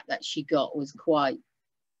feedback that she got was quite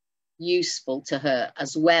useful to her,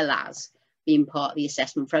 as well as being part of the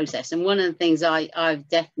assessment process. And one of the things I've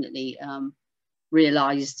definitely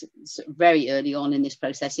realised very early on in this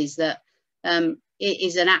process is that it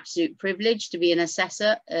is an absolute privilege to be an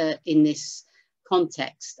assessor in this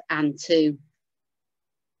context, and to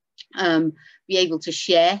be able to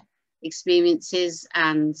share experiences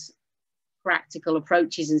and practical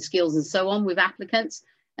approaches and skills and so on with applicants.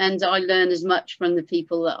 And I learn as much from the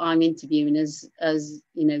people that I'm interviewing as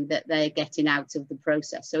you know, that they're getting out of the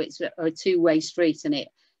process. So it's a two-way street, and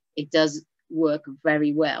it does work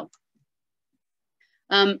very well.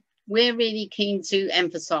 We're really keen to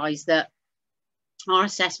emphasise that our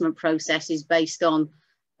assessment process is based on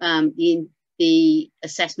the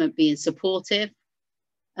assessment being supportive.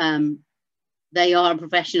 They are a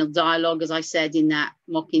professional dialogue, as I said in that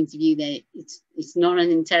mock interview. It's not an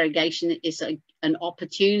interrogation, it's an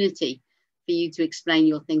opportunity for you to explain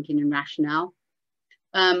your thinking and rationale.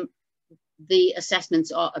 The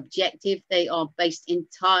assessments are objective. They are based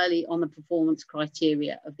entirely on the performance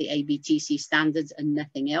criteria of the ABTC standards and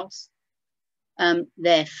nothing else.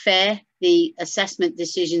 They're fair. The assessment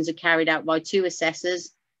decisions are carried out by two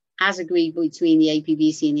assessors as agreed between the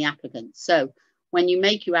APBC and the applicant. So when you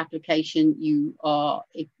make your application, you are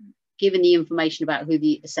given the information about who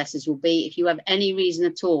the assessors will be. If you have any reason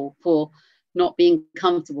at all for not being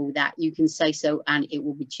comfortable with that, you can say so and it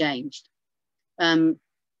will be changed.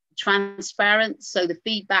 Transparent, so the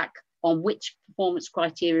feedback on which performance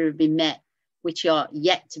criteria have been met, which are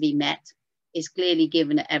yet to be met, is clearly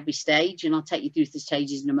given at every stage, and I'll take you through the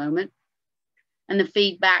stages in a moment. And the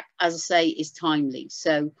feedback, as I say, is timely.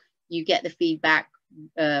 So you get the feedback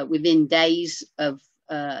within days of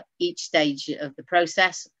each stage of the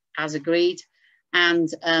process, as agreed. And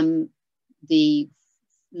the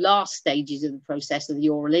last stages of the process are the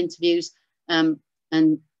oral interviews, and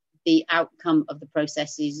the outcome of the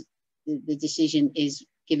process is the decision is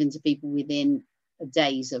given to people within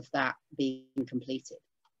days of that being completed.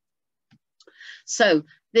 So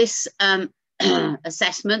this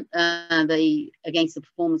assessment against the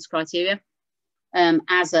performance criteria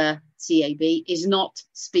as a CAB is not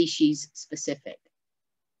species specific.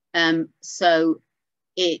 So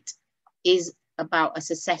it is about us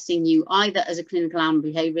assessing you either as a clinical animal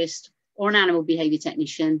behaviourist or an animal behaviour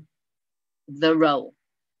technician, the role.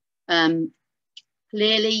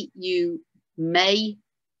 Clearly, you may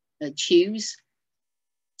choose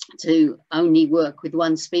to only work with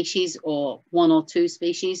one species or one or two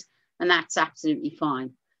species, and that's absolutely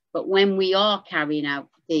fine. But when we are carrying out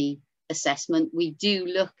the assessment, we do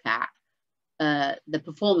look at the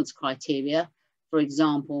performance criteria. For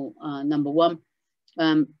example, number one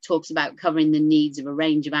talks about covering the needs of a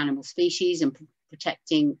range of animal species and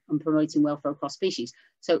protecting and promoting welfare across species.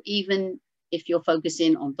 So even if you're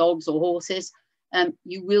focusing on dogs or horses,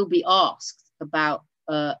 you will be asked about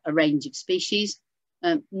a range of species,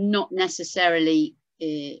 not necessarily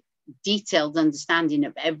detailed understanding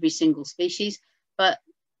of every single species, but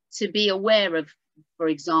to be aware of, for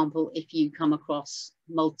example, if you come across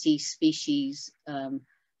multi-species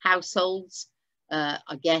households,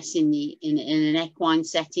 I guess in an equine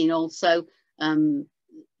setting also,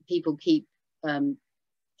 people keep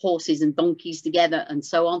horses and donkeys together and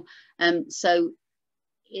so on. So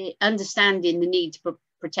understanding the need to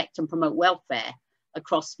protect and promote welfare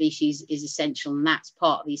across species is essential, and that's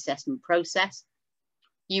part of the assessment process.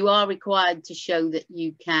 You are required to show that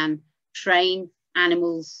you can train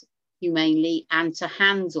animals humanely and to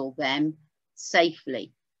handle them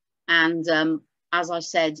safely. And as I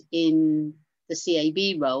said in the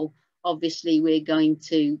CAB role, obviously we're going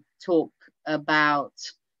to talk about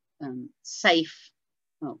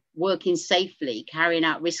working safely, carrying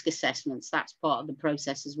out risk assessments. That's part of the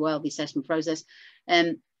process as well, the assessment process,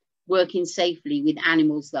 and working safely with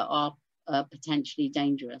animals that are potentially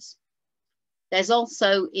dangerous. There's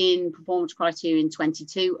also in performance criterion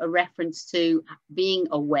 22 a reference to being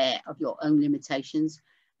aware of your own limitations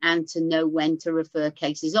and to know when to refer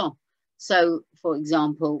cases on. So, for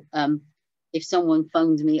example, if someone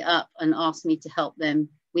phoned me up and asked me to help them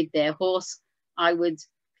with their horse, I would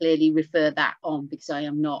clearly refer that on because I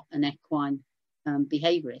am not an equine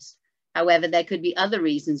behaviourist. However, there could be other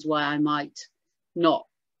reasons why I might not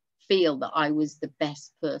feel that I was the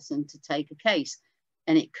best person to take a case.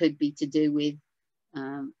 And it could be to do with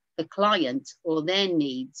the client or their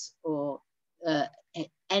needs, or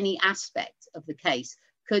any aspect of the case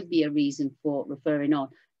could be a reason for referring on.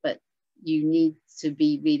 But you need to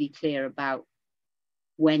be really clear about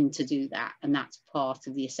when to do that, and that's part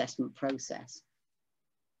of the assessment process.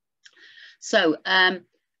 So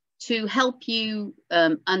to help you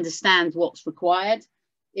understand what's required,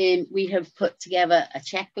 we have put together a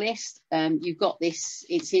checklist. You've got this,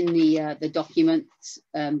 it's in the documents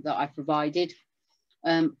that I provided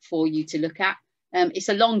for you to look at. It's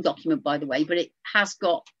a long document, by the way, but it has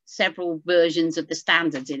got several versions of the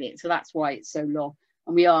standards in it, so that's why it's so long.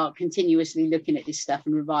 And we are continuously looking at this stuff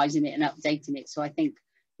and revising it and updating it. So I think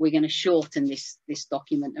we're going to shorten this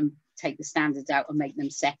document and take the standards out and make them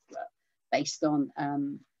separate based on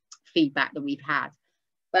feedback that we've had.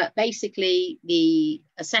 But basically, the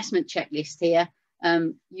assessment checklist here,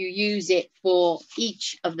 you use it for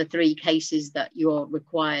each of the 3 cases that you're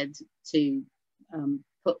required to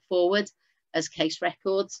put forward as case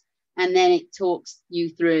records. And then it talks you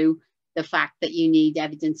through the fact that you need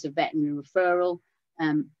evidence of veterinary referral,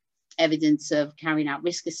 evidence of carrying out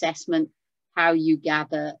risk assessment, how you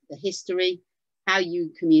gather the history, how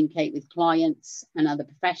you communicate with clients and other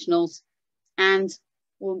professionals, and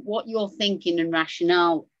what your thinking and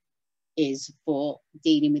rationale is for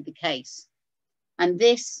dealing with the case. And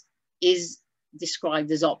this is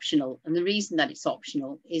described as optional. And the reason that it's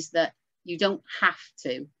optional is that you don't have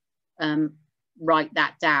to write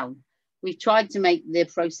that down. We've tried to make the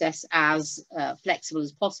process as flexible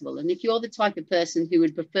as possible. And if you're the type of person who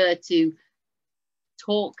would prefer to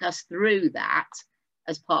talk us through that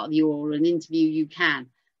as part of your interview, you can.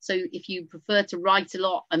 So if you prefer to write a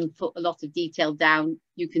lot and put a lot of detail down,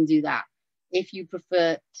 you can do that. If you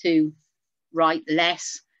prefer to write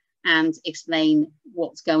less and explain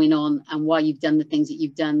what's going on and why you've done the things that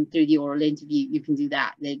you've done through the oral interview, you can do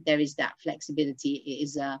that. There is that flexibility.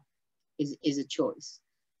 It is a choice.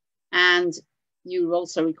 And you're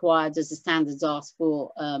also required, as the standards ask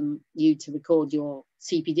for, you to record your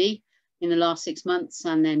CPD in the last 6 months,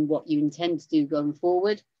 and then what you intend to do going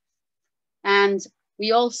forward. And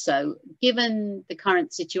we also, given the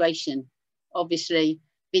current situation, obviously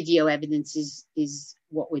video evidence is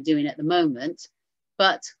what we're doing at the moment,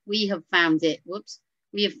 but we have found it,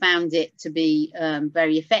 to be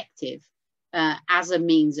very effective as a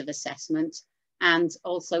means of assessment. And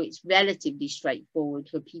also it's relatively straightforward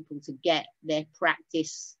for people to get their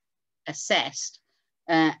practice assessed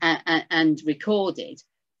and recorded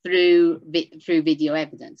through video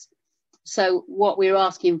evidence. So what we're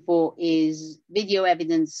asking for is video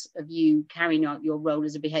evidence of you carrying out your role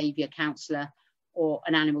as a behaviour counsellor or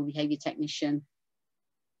an animal behaviour technician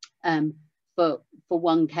for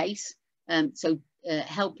one case. So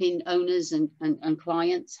helping owners and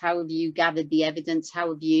clients, how have you gathered the evidence? How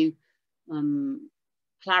have you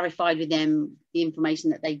clarified with them the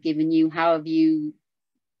information that they've given you? How have you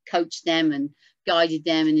coached them and guided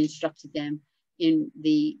them and instructed them in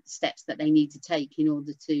the steps that they need to take in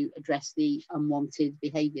order to address the unwanted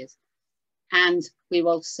behaviours? And we've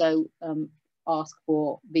also asked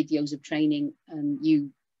for videos of training, and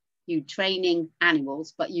you training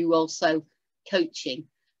animals, but you also coaching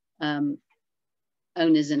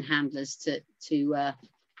owners and handlers to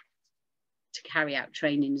carry out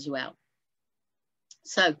training as well.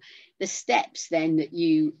 So the steps then that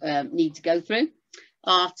you need to go through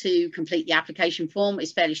are to complete the application form.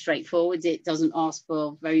 It's fairly straightforward. It doesn't ask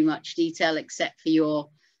for very much detail except for your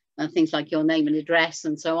things like your name and address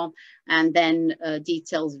and so on, and then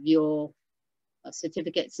details of your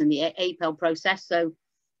certificates and the APEL process. So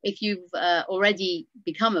if you've already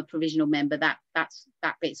become a provisional member, that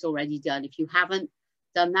bit's already done. If you haven't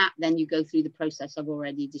done that, then you go through the process I've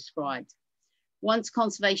already described. Once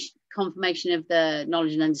confirmation of the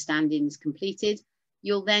knowledge and understanding is completed,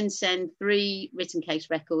 you'll then send 3 written case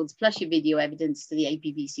records plus your video evidence to the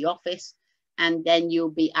APBC office, and then you'll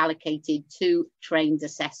be allocated 2 trained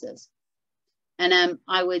assessors. And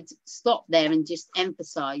I would stop there and just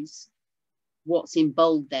emphasize what's in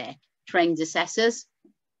bold there, trained assessors.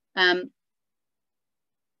 In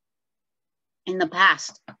the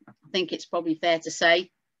past, I think it's probably fair to say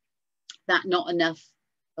that not enough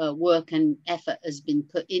work and effort has been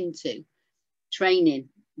put into training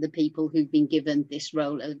the people who've been given this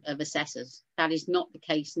role of assessors. That is not the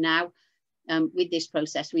case now. With this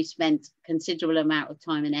process, we spent considerable amount of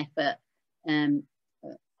time and effort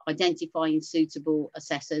identifying suitable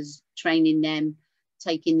assessors, training them,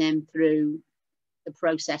 taking them through the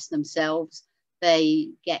process themselves. They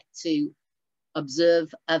get to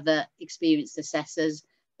observe other experienced assessors.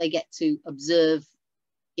 They get to observe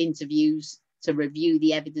interviews, to review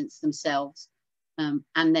the evidence themselves,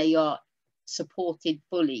 and they are supported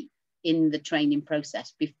fully in the training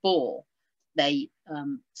process before they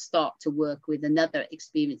start to work with another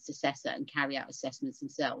experienced assessor and carry out assessments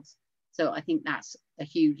themselves. So I think that's a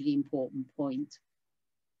hugely important point.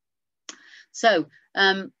 So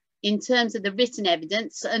in terms of the written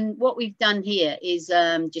evidence, and what we've done here is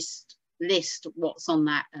just list what's on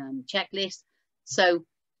that checklist. So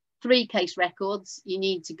 3 case records. You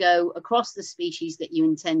need to go across the species that you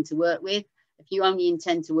intend to work with. If you only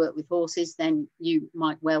intend to work with horses, then you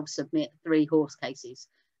might well submit 3 horse cases,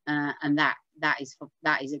 and that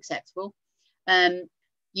is acceptable.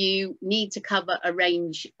 You need to cover a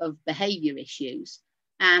range of behaviour issues,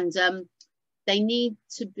 and they need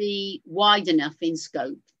to be wide enough in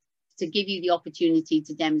scope to give you the opportunity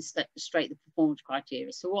to demonstrate the performance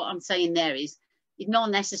criteria. So what I'm saying there is, it's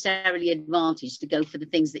not necessarily advantage to go for the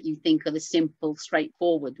things that you think are the simple,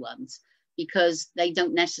 straightforward ones, because they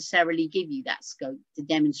don't necessarily give you that scope to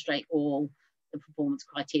demonstrate all the performance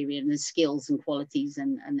criteria and the skills and qualities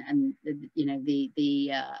and you know,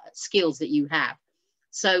 the skills that you have.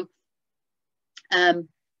 So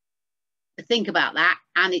think about that,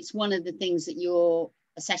 and it's one of the things that your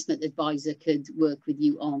assessment advisor could work with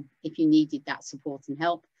you on if you needed that support and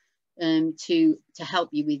help, to help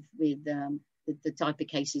you with the type of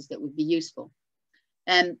cases that would be useful.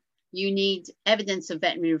 You need evidence of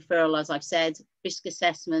veterinary referral, as I've said, risk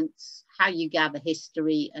assessments, how you gather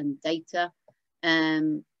history and data,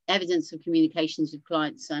 evidence of communications with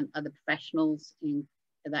clients and other professionals.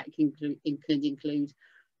 That can include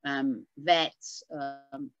vets,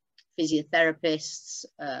 physiotherapists,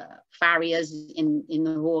 farriers in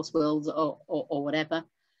the horse world, or whatever.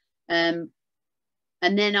 And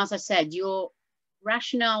then, as I said, your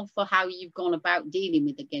rationale for how you've gone about dealing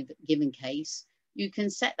with a given case, you can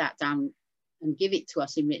set that down and give it to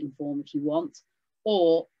us in written form if you want,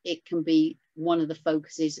 or it can be one of the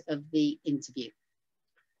focuses of the interviews.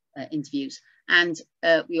 And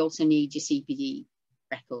we also need your CPD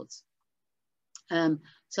records.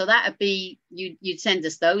 So that would be, you'd send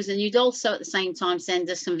us those, and you'd also at the same time send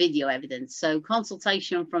us some video evidence. So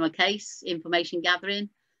consultation from a case, information gathering,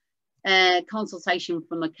 consultation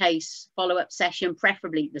from a case, follow-up session,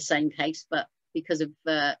 preferably the same case, but because of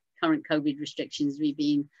current COVID restrictions, we've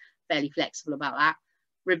been fairly flexible about that.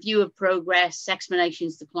 Review of progress,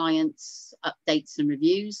 explanations to clients, updates and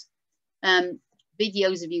reviews,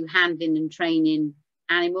 videos of you handling and training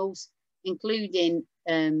animals, including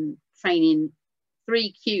training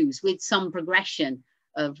 3 Qs with some progression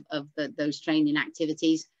of those training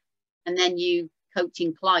activities, and then you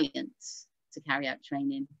coaching clients to carry out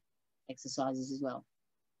training exercises as well.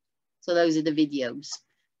 So those are the videos.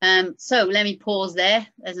 So let me pause there.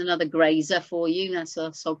 There's another grazer for you. That's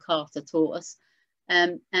what Sol Carter taught us.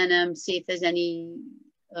 And see if there's any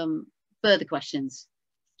further questions.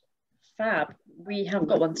 Fab. We have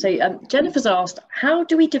got one. So Jennifer's asked, how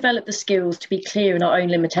do we develop the skills to be clear in our own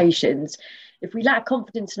limitations? If we lack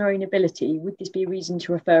confidence in our own ability, would this be a reason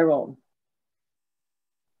to refer on?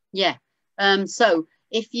 Yeah. So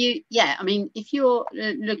if you, I mean, if you're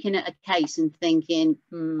looking at a case and thinking,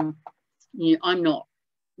 you know, I'm not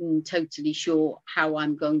totally sure how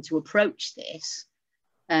I'm going to approach this,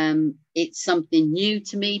 it's something new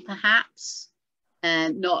to me, perhaps,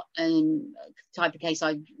 and not a type of case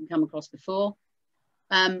I've come across before,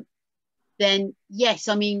 then yes,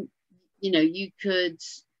 I mean, you know, you could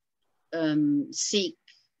seek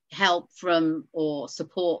help from or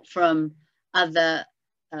support from other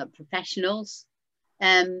professionals,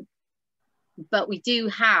 but we do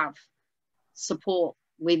have support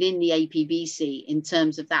within the APBC in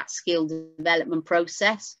terms of that skill development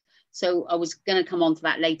process. So I was going to come on to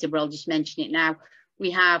that later, but I'll just mention it now.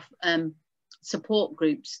 We have support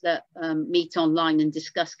groups that meet online and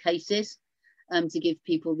discuss cases to give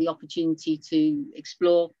people the opportunity to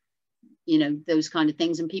explore, you know, those kind of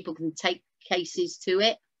things, and people can take cases to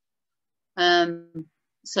it.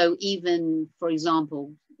 So even, for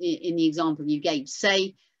example, in the example you gave,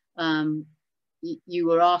 say you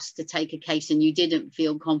were asked to take a case and you didn't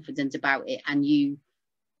feel confident about it and you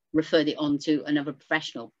referred it on to another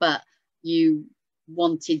professional, but you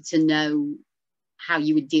wanted to know how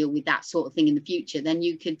you would deal with that sort of thing in the future, then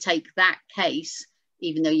you could take that case,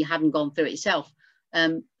 even though you hadn't gone through it yourself,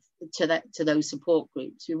 to those support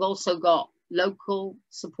groups. We've also got local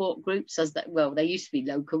support groups, as that, well, they used to be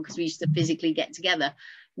local because we used to physically get together.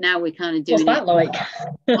 Now we're kind of doing What's that like?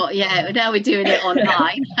 Oh, yeah, now we're doing it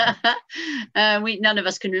online. None of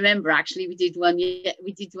us can remember, actually. We did one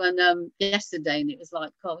yesterday, and it was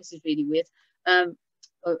like, oh, this is really weird.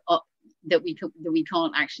 That we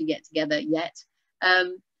can't actually get together yet.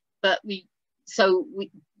 But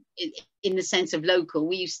in the sense of local,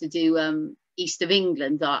 we used to do East of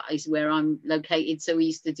England is where I'm located, so we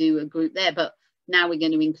used to do a group there. But now we're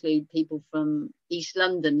going to include people from East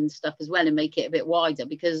London and stuff as well, and make it a bit wider,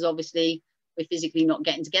 because obviously we're physically not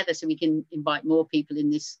getting together, so we can invite more people in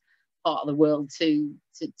this part of the world to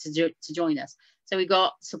join us. So we've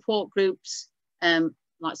got support groups, like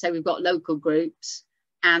I say, we've got local groups,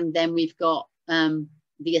 and then we've got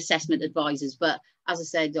the assessment advisors. But as I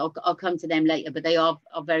said, I'll come to them later, but they are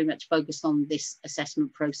very much focused on this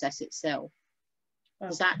assessment process itself.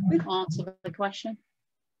 Does that answer the question?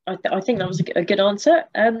 I think that was a good answer.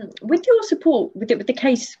 With your support, with the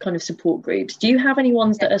case kind of support groups, do you have any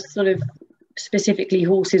ones that are sort of specifically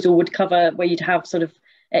horses, or would cover where you'd have sort of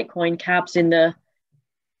equine cabs in the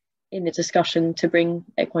discussion to bring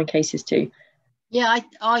equine cases to? Yeah,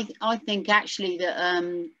 I think actually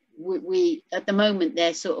that we at the moment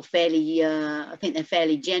they're sort of fairly I think they're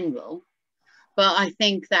fairly general, but I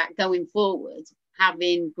think that going forward,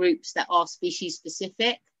 having groups that are species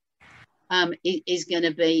specific is going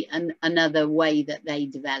to be another way that they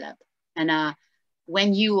develop. And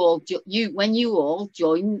when you all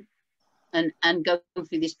join and go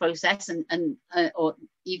through this process, and or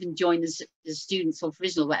even join as students or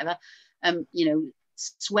provisional, whatever, you know,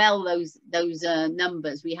 swell those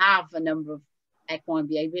numbers. We have a number of equine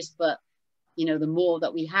behaviourists, but you know, the more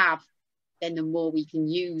that we have, then the more we can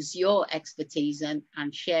use your expertise and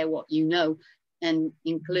share what you know, and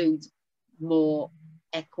include more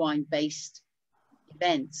equine based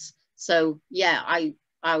events. So yeah,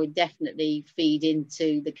 I would definitely feed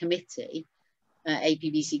into the committee,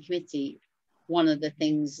 APBC committee. One of the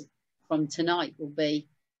things from tonight will be,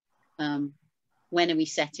 when are we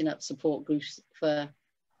setting up support groups for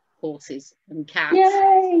horses and cats?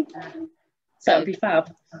 Yay! So that would be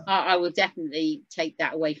fab. I will definitely take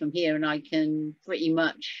that away from here, and I can pretty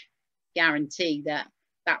much guarantee that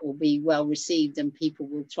that will be well received, and people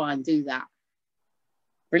will try and do that.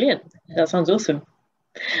 Brilliant. That sounds awesome.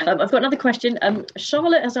 I've got another question.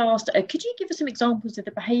 Charlotte has asked, could you give us some examples of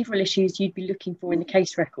the behavioural issues you'd be looking for in the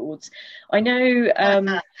case records? I know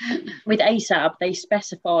with ASAB, they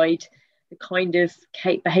specified the kind of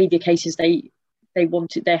behaviour cases they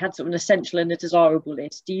wanted. They had sort of an essential and a desirable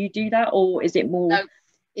list. Do you do that, or is it more? No,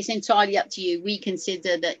 it's entirely up to you. We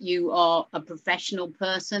consider that you are a professional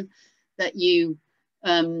person, that you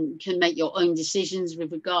can make your own decisions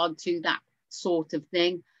with regard to that sort of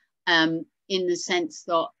thing. In the sense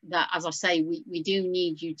that, as I say, we do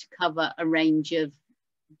need you to cover a range of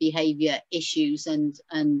behaviour issues and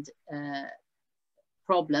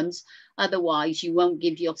problems. Otherwise, you won't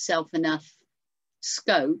give yourself enough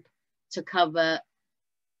scope to cover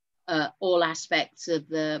all aspects of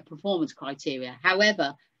the performance criteria.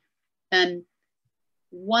 However,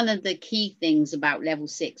 one of the key things about level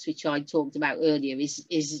 6, which I talked about earlier,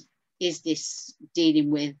 is this dealing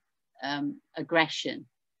with aggression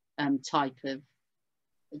type of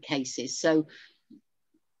cases. So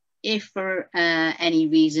if for any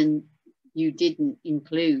reason you didn't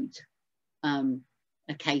include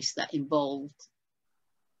a case that involved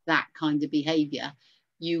that kind of behaviour,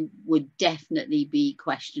 you would definitely be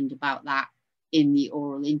questioned about that in the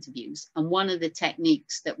oral interviews. And one of the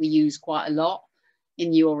techniques that we use quite a lot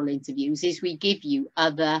in the oral interviews is we give you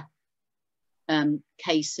other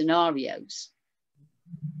case scenarios.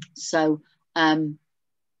 So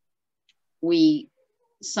we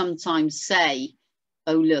sometimes say,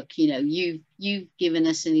 oh look, you know, you've given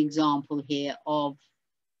us an example here of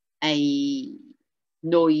a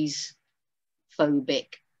noise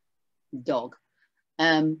phobic dog.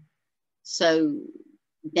 So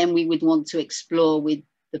then we would want to explore with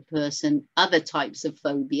the person other types of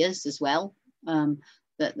phobias as well,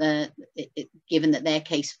 that given that their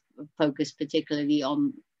case focused particularly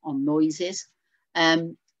on noises.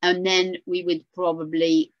 And then we would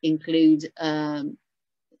probably include,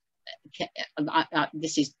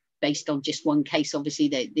 this is based on just one case, obviously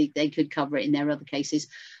they could cover it in their other cases,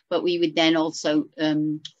 but we would then also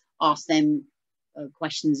ask them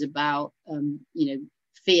questions about, you know,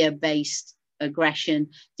 fear-based aggression,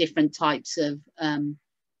 different types of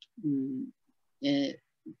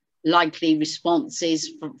likely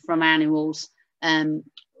responses from animals,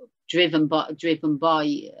 driven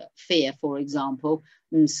by fear, for example.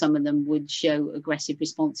 And some of them would show aggressive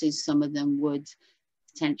responses, some of them would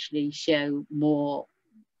potentially show more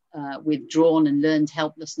withdrawn and learned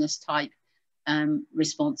helplessness type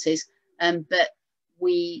responses. But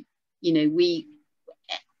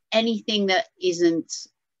anything that isn't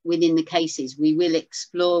within the cases, we will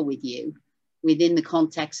explore with you within the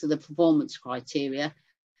context of the performance criteria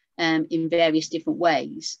in various different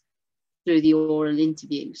ways through the oral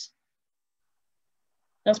interviews.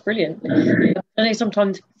 That's brilliant. I know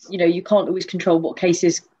sometimes, you can't always control what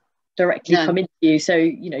cases directly come into you. So,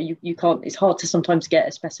 you can't, it's hard to sometimes get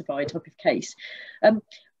a specified type of case.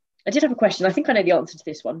 I did have a question. I think I know the answer to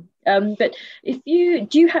this one. But do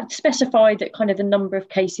you have to specify that kind of the number of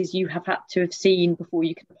cases you have had to have seen before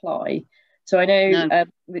you can apply? So I know,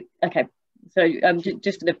 okay. So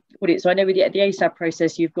just for the audience, so I know with the ASAB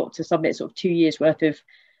process, you've got to submit sort of 2 years worth of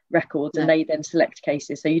records and they then select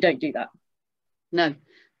cases. So you don't do that? No,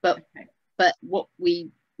 but what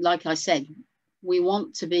like I said, we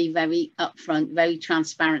want to be very upfront, very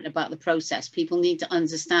transparent about the process. People need to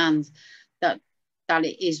understand that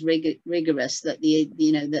it is rigorous, that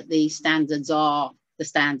that the standards are the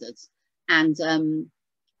standards, and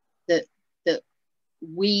that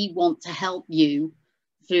we want to help you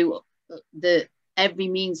through every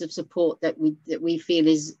means of support that we feel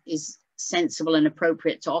is sensible and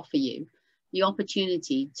appropriate to offer you the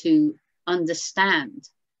opportunity to understand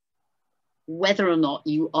whether or not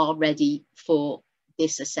you are ready for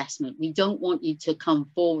this assessment. We don't want you to come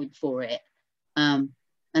forward for it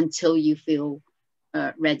until you feel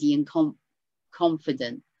ready and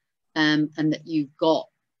confident, and that you've got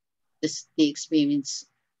the experience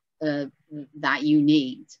that you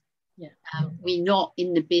need. We're not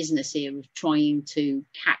in the business here of trying to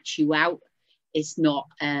catch you out. It's not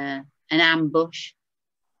an ambush.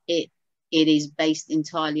 It is based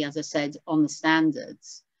entirely, as I said, on the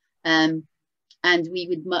standards. And we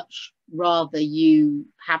would much rather you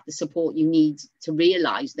have the support you need to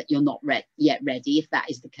realise that you're not yet ready, if that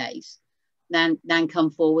is the case, than come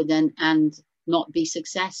forward and not be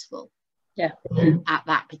successful at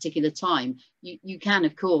that particular time. You can,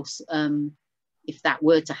 of course, if that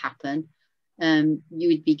were to happen, you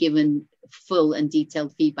would be given full and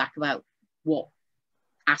detailed feedback about what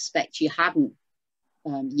aspects you hadn't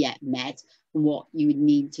yet met and what you would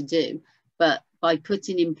need to do. But by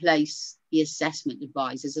putting in place the assessment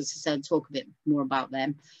advisors, as I said, I'll talk a bit more about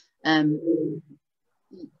them. I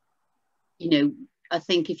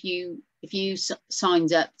think if you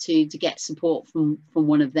signed up to get support from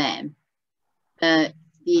one of them, the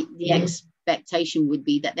expectation would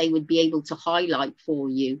be that they would be able to highlight for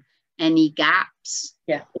you any gaps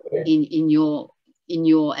in your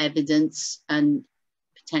evidence, and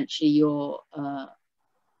potentially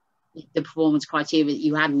the performance criteria that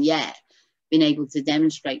you hadn't yet been able to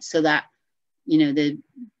demonstrate, so that the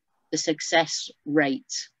success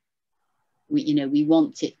rate, we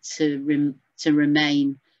want it to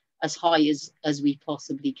remain as high as we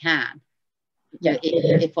possibly can,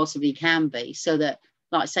 it possibly can be, so that,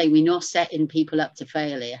 like I say, we're not setting people up to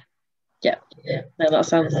failure. No, that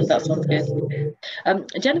sounds good.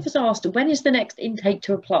 Jennifer's asked, when is the next intake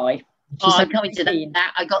to apply? I'm coming to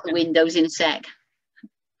that. I got the windows in a sec.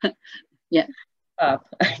 Okay,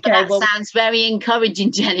 that sounds very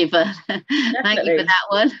encouraging, Jennifer. Thank you for that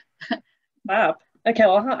one. Fab. Okay,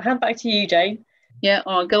 well, I'll hand back to you, Jane.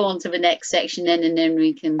 I'll go on to the next section then, and then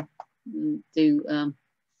we can do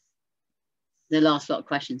the last lot of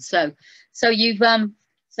questions. So you've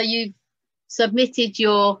submitted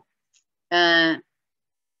your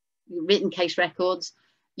written case records,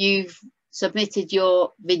 you've submitted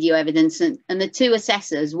your video evidence, and the two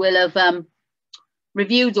assessors will have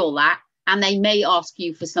reviewed all that, and they may ask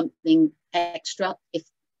you for something extra if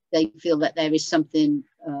they feel that there is something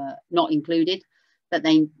not included that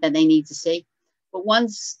they need to see. But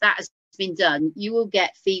once that has been done, you will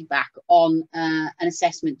get feedback on an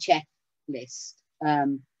assessment checklist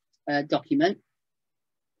document,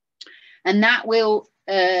 and that will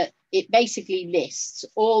it basically lists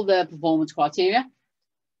all the performance criteria,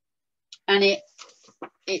 and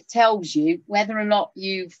it tells you whether or not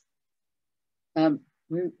you've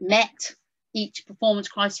met each performance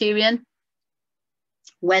criterion,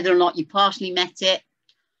 whether or not you partially met it,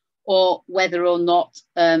 or whether or not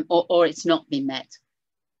or it's not been met.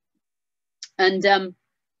 And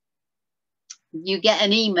you get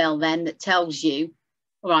an email then that tells you,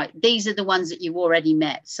 all right, these are the ones that you've already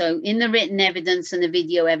met. So in the written evidence and the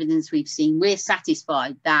video evidence we've seen, we're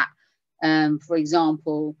satisfied that, for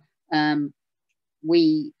example,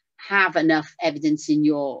 we have enough evidence from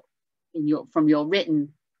your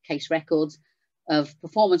written case records of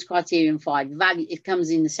performance criterion 5. It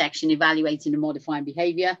comes in the section evaluating and modifying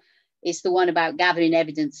behaviour. It's the one about gathering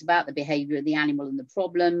evidence about the behaviour of the animal and the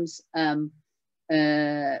problems.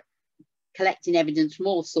 collecting evidence from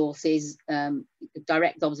all sources,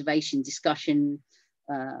 direct observation, discussion,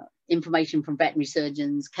 information from veterinary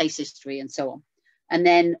surgeons, case history, and so on. And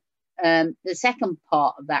then the second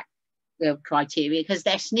part of that criteria, because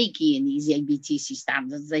they're sneaky in these ABTC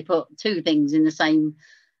standards, they put two things in the same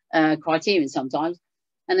criterion sometimes.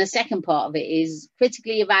 And the second part of it is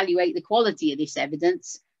critically evaluate the quality of this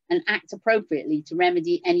evidence and act appropriately to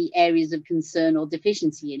remedy any areas of concern or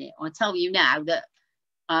deficiency in it. I tell you now that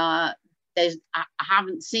I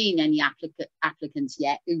haven't seen any applicants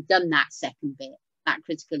yet who've done that second bit, that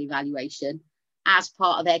critical evaluation, as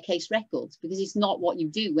part of their case records, because it's not what you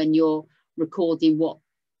do when you're recording what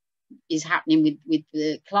is happening with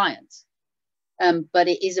the clients. But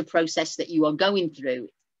it is a process that you are going through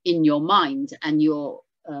in your mind, and you're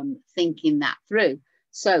thinking that through.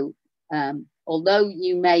 So although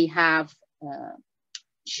you may have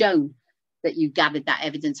shown that you gathered that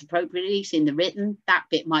evidence appropriately in the written, that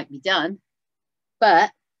bit might be done,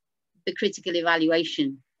 but the critical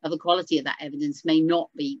evaluation of the quality of that evidence may not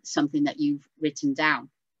be something that you've written down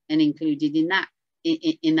and included in that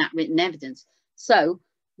written evidence. So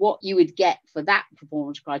what you would get for that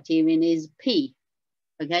performance criterion is P.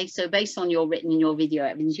 Okay, so based on your written and your video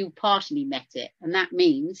evidence, you partially met it, and that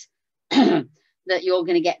means that you're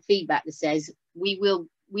going to get feedback that says we will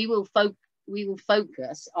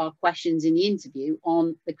focus our questions in the interview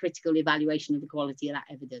on the critical evaluation of the quality of that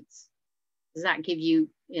evidence. Does that give you,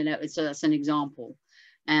 so that's an example.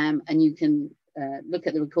 And you can look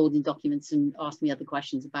at the recording documents and ask me other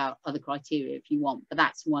questions about other criteria if you want, but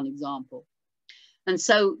that's one example. And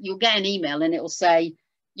so you'll get an email and it will say,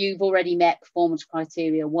 you've already met performance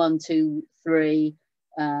criteria 1, 2, 3,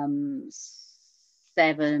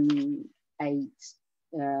 7, 8,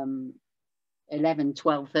 11,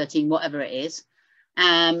 12, 13, whatever it is.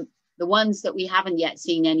 The ones that we haven't yet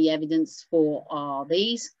seen any evidence for are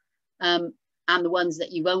these. And the ones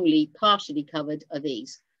that you've only partially covered are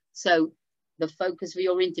these. So the focus for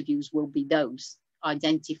your interviews will be those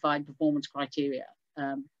identified performance criteria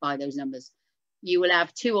by those numbers. You will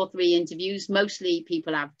have 2 or 3 interviews. Mostly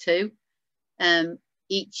people have 2.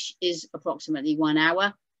 Each is approximately 1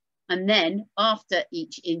 hour. And then after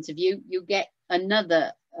each interview, you get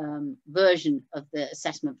another version of the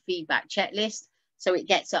assessment feedback checklist. So it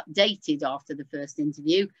gets updated after the first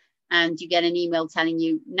interview, and you get an email telling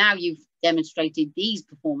you, now you've demonstrated these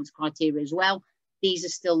performance criteria as well. These are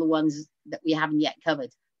still the ones that we haven't yet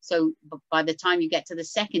covered. So by the time you get to the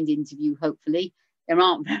second interview, hopefully, there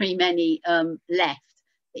aren't very many left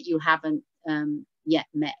that you haven't yet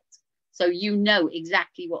met. So you know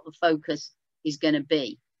exactly what the focus is going to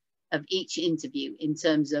be of each interview in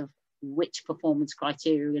terms of which performance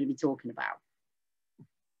criteria we're going to be talking about.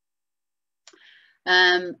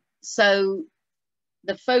 So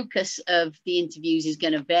the focus of the interviews is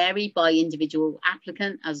going to vary by individual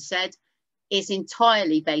applicant. As I said, it's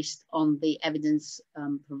entirely based on the evidence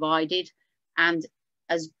provided, and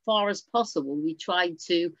as far as possible, we try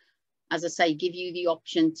to, as I say, give you the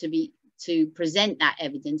option to present that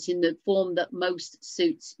evidence in the form that most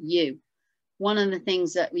suits you. One of the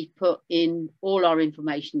things that we put in all our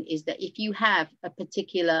information is that if you have a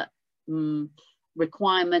particular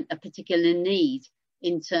requirement, a particular need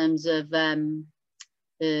in terms of the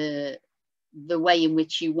way in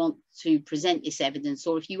which you want to present this evidence,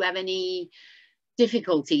 or if you have any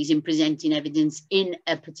difficulties in presenting evidence in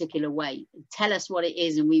a particular way, tell us what it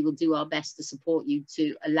is and we will do our best to support you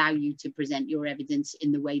to allow you to present your evidence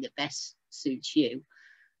in the way that best suits you.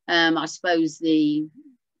 I suppose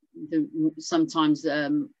sometimes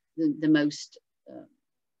the most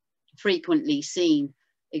frequently seen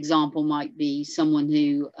example might be someone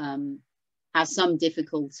who has some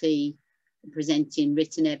difficulty presenting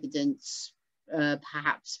written evidence,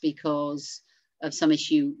 perhaps because of some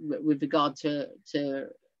issue with regard to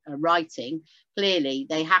writing. Clearly,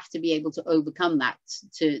 they have to be able to overcome that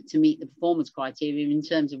to meet the performance criteria in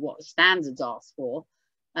terms of what the standards ask for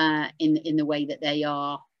in the way that they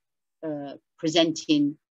are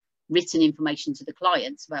presenting written information to the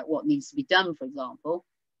clients about what needs to be done, for example.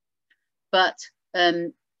 But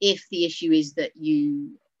if the issue is that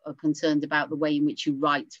you are concerned about the way in which you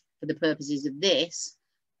write for the purposes of this,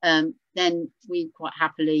 then we quite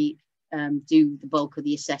happily do the bulk of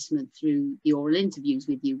the assessment through the oral interviews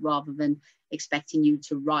with you, rather than expecting you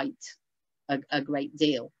to write a great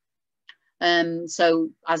deal. So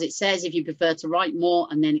as it says, if you prefer to write more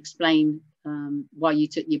and then explain why you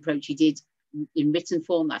took the approach you did in written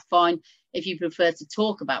form, that's fine. If you prefer to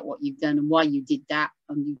talk about what you've done and why you did that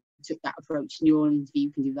and you took that approach in your interview,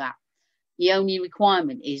 you can do that. The only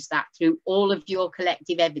requirement is that through all of your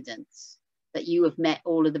collective evidence that you have met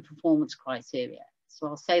all of the performance criteria. So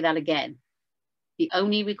I'll say that again. The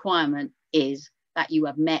only requirement is that you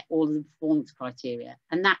have met all of the performance criteria.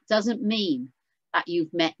 And that doesn't mean that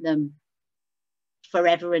you've met them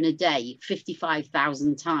forever and a day,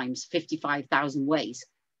 55,000 times, 55,000 ways.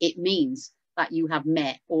 It means that you have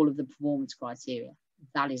met all of the performance criteria.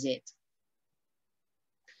 That is it.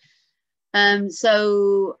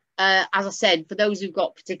 As I said, for those who've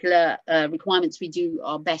got particular requirements, we do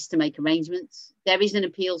our best to make arrangements. There is an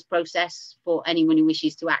appeals process for anyone who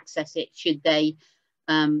wishes to access it, should they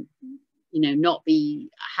not be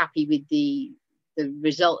happy with the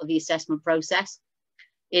result of the assessment process.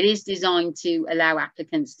 It is designed to allow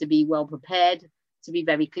applicants to be well prepared, to be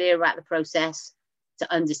very clear about the process,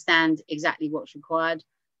 to understand exactly what's required.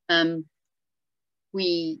 In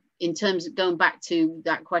terms of going back to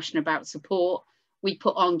that question about support, we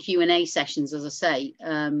put on Q&A sessions, as I say,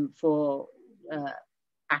 for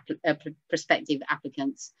prospective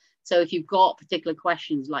applicants. So if you've got particular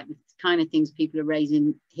questions like the kind of things people are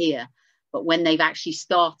raising here, but when they've actually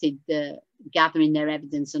started gathering their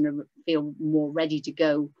evidence and feel more ready to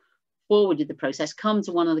go forward with the process, come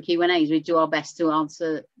to one of the Q&As. We do our best to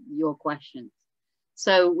answer your questions.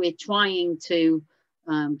 So we're trying to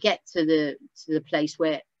get to the place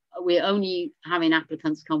where we're only having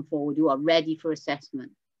applicants come forward who are ready for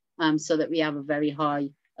assessment, so that we have a very high,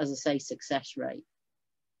 as I say, success rate.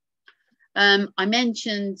 I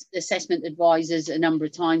mentioned assessment advisors a number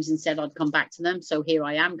of times and said I'd come back to them. So here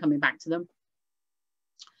I am coming back to them.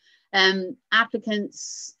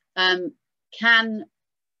 Applicants can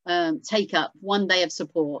take up 1 day of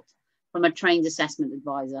support from a trained assessment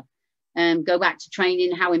advisor. Go back to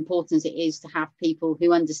training, how important it is to have people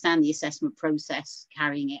who understand the assessment process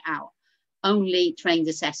carrying it out. Only trained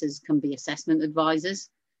assessors can be assessment advisors,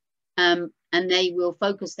 and they will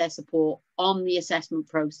focus their support on the assessment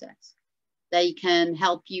process. They can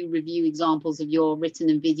help you review examples of your written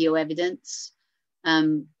and video evidence,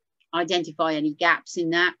 identify any gaps in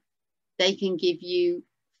that. They can give you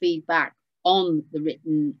feedback on the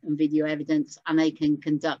written and video evidence, and they can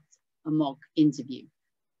conduct a mock interview.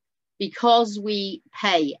 Because we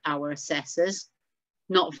pay our assessors,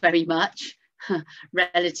 not very much,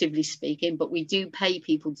 relatively speaking, but we do pay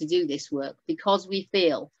people to do this work because we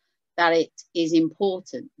feel that it is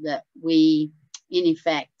important that we, in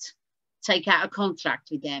effect, take out a contract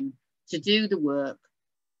with them to do the work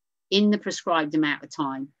in the prescribed amount of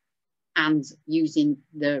time and using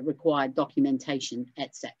the required documentation,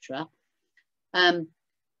 etc.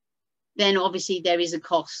 Then obviously there is a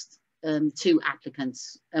cost to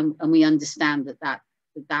applicants, and we understand that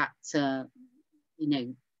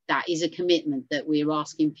is a commitment that we're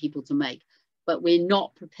asking people to make, but we're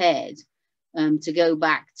not prepared to go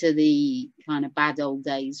back to the kind of bad old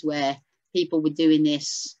days where people were doing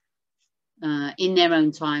this in their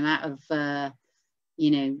own time out of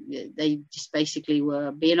they just basically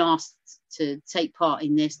were being asked to take part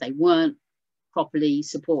in this. They weren't properly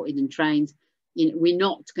supported and trained. We're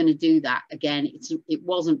not going to do that again. It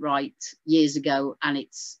wasn't right years ago, and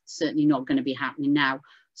it's certainly not going to be happening now.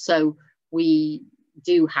 So we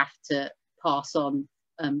do have to pass on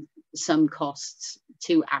some costs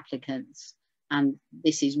to applicants, and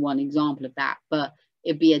this is one example of that. But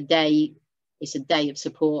it'd be a day. It's a day of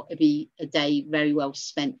support. It'd be a day very well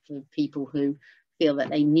spent for people who feel that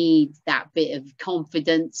they need that bit of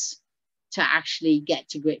confidence to actually get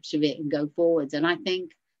to grips with it and go forwards. And I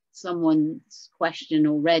think someone's question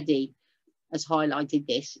already has highlighted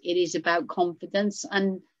this. It is about confidence,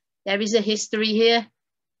 and there is a history here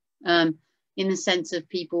in the sense of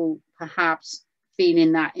people perhaps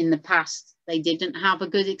feeling that in the past they didn't have a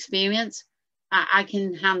good experience. I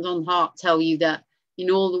can hand on heart tell you that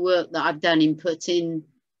in all the work that I've done in putting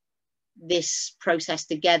this process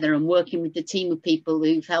together and working with the team of people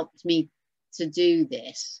who've helped me to do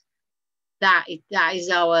this, that is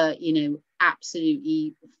our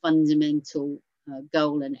absolutely fundamental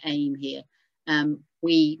goal and aim here.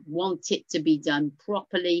 We want it to be done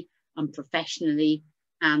properly and professionally,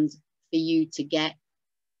 and for you to get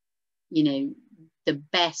the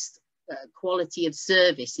best quality of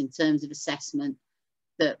service in terms of assessment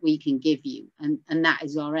that we can give you, and that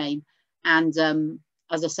is our aim. And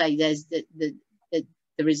as I say, there's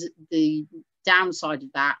there is the downside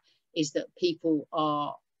of that is that people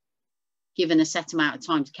are given a set amount of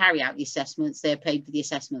time to carry out the assessments. They're paid for the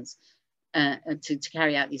assessments to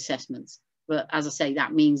carry out the assessments. But as I say,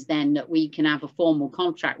 that means then that we can have a formal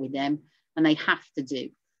contract with them, and they have to do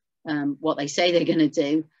what they say they're going to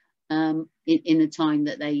do in the time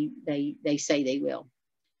that they say they will.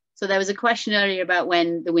 So there was a question earlier about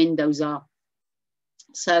when the windows are.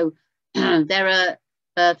 So there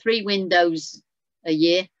are 3 windows a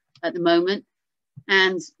year at the moment.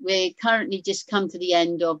 And we're currently just come to the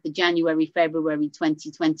end of the January-February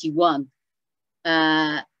 2021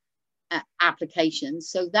 applications.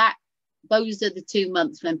 So those are the 2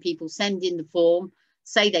 months when people send in the form,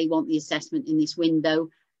 say they want the assessment in this window,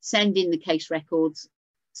 send in the case records,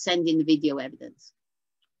 send in the video evidence.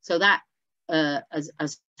 So that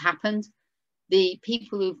has happened. The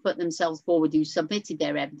people who've put themselves forward, who submitted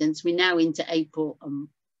their evidence, we're now into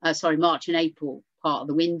March and April part of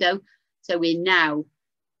the window. So we're now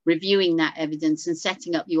reviewing that evidence and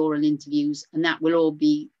setting up the oral interviews, and that will all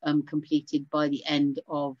be completed by the end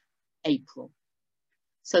of April.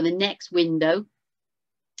 So the next window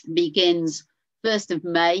begins 1st of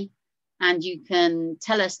May, and you can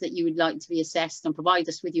tell us that you would like to be assessed and provide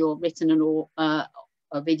us with your written and or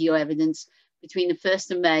video evidence between the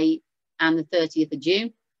 1st of May and the 30th of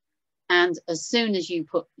June. And as soon as you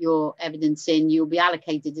put your evidence in, you'll be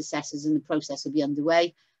allocated assessors and the process will be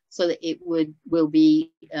underway, so that it will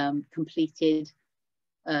be completed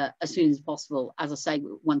as soon as possible. As I say,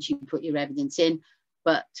 once you put your evidence in,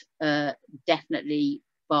 but definitely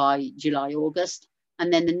by July, August.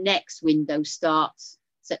 And then the next window starts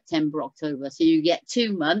September, October. So you get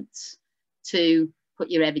 2 months to put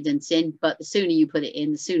your evidence in, but the sooner you put it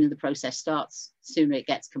in, the sooner the process starts, the sooner it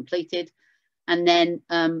gets completed. And then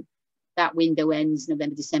that window ends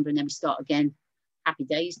November, December, and then we start again. Happy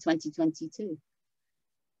days 2022.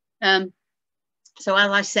 So as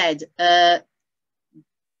I said,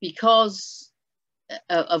 because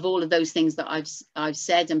of all of those things that I've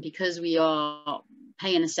said, and because we are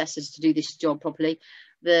paying assessors to do this job properly,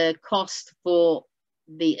 the cost for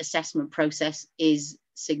the assessment process is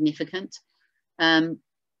significant. I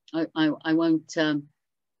won't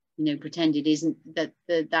pretend it isn't.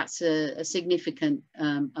 That's a significant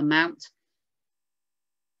amount,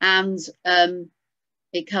 and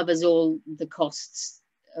it covers all the costs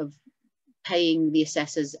of paying the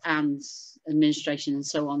assessors and administration and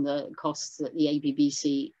so on, the costs that the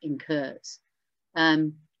APBC incurs.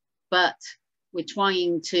 But we're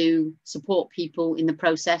trying to support people in the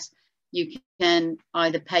process. You can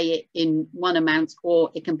either pay it in one amount,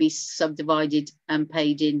 or it can be subdivided and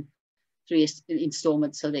paid in 3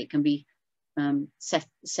 installments, so that it can be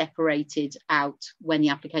separated out when the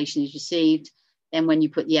application is received, then when you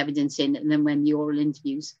put the evidence in, and then when the oral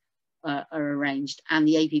interviews are arranged. And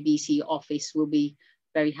the APBC office will be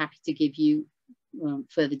very happy to give you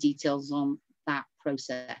further details on that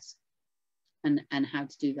process and how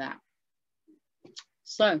to do that.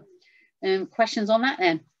 So questions on that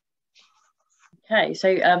then? Okay,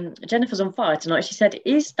 so Jennifer's on fire tonight. She said,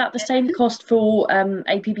 is that the same cost for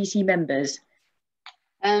APBC members?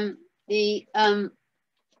 Currently,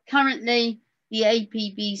 the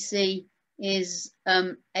APBC is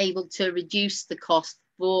able to reduce the cost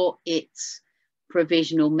for its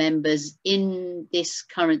provisional members in this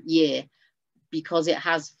current year, because it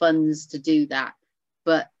has funds to do that.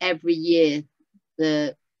 But every year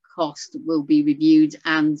the cost will be reviewed,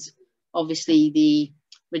 and obviously the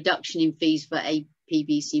reduction in fees for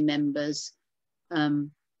APBC members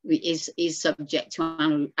is subject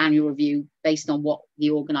to annual review based on what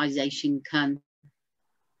the organisation can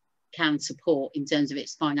support in terms of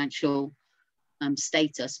its financial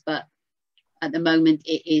status. But at the moment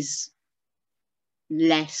it is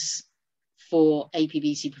less for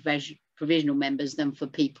APBC provisional members than for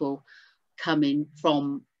people coming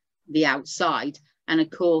from the outside. And of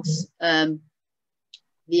course,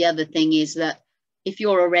 the other thing is that if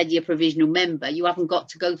you're already a provisional member, you haven't got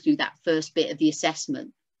to go through that first bit of the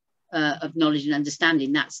assessment of knowledge and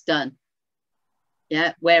understanding. That's done.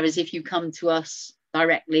 Yeah. Whereas if you come to us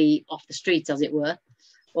directly off the street, as it were,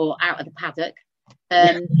 or out of the paddock,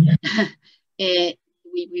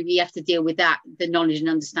 we have to deal with that, the knowledge and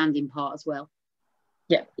understanding part as well.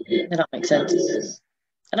 Yeah, that makes sense.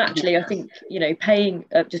 And actually, I think, paying,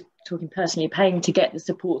 just talking personally, paying to get the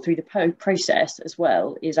support through the process as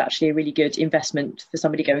well is actually a really good investment for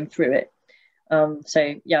somebody going through it.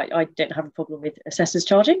 So yeah, I don't have a problem with assessors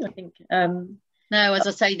charging. I think. No, as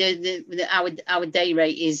I say, our day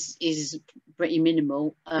rate is pretty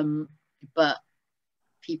minimal, but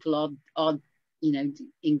people are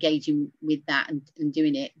engaging with that and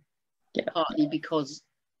doing it, yeah, partly because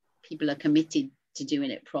people are committed to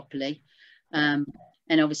doing it properly.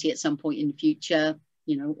 And obviously at some point in the future,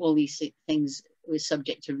 all these things were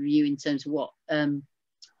subject to review in terms of what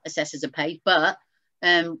assessors are paid. But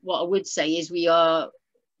what I would say is we are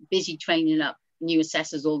busy training up new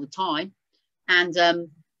assessors all the time, and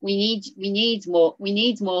we need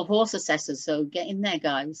more horse assessors. So get in there,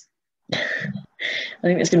 guys. I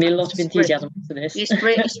think there's going to be a lot of enthusiasm for this.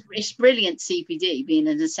 It's brilliant CPD being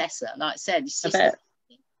an assessor. Like I said, it's just,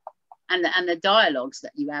 and the dialogues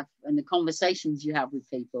that you have and the conversations you have with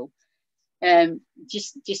people,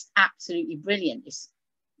 just absolutely brilliant. It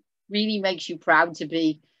really makes you proud to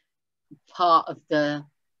be part of the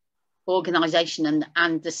organisation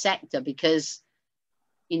and the sector, because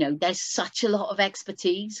you know there's such a lot of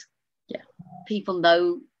expertise. Yeah, people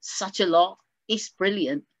know such a lot. It's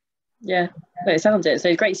brilliant. Yeah, no, it sounds it.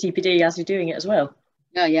 So great CPD as you're doing it as well.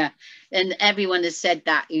 Oh yeah, and everyone has said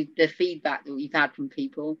that, the feedback that we've had from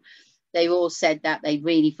people, they've all said that they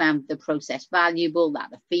really found the process valuable, that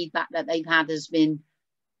the feedback that they've had has been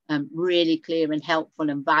really clear and helpful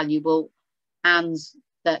and valuable, and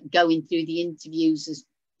that going through the interviews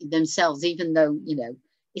themselves, even though, you know,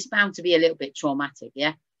 it's bound to be a little bit traumatic,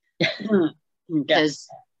 yeah, because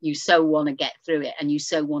you so want to get through it and you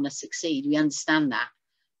so want to succeed. We understand that.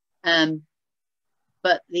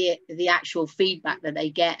 But the actual feedback that they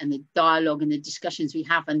get and the dialogue and the discussions we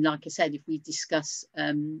have, and like I said, if we discuss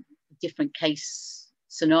different case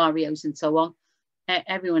scenarios and so on,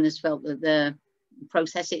 everyone has felt that the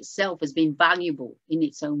process itself has been valuable in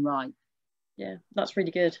its own right. Yeah, that's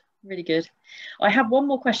really good. Really good. I have one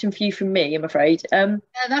more question for you from me, I'm afraid.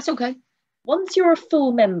 That's okay. Once you're a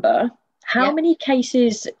full member, how many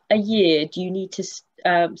cases a year do you need to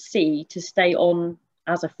see to stay on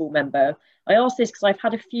as a full member? I ask this because I've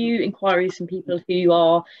had a few inquiries from people who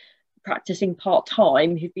are practicing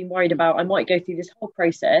part-time who've been worried about, I might go through this whole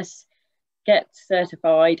process, get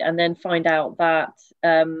certified, and then find out that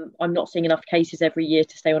I'm not seeing enough cases every year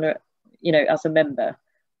to stay on as a member.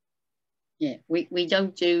 Yeah, we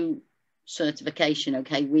don't do certification,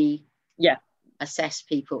 okay? We assess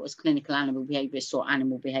people as clinical animal behaviourists or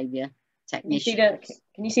animal behaviour technicians.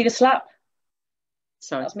 Can you see the slap?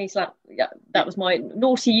 Sorry. That's me slap. Yeah, that was my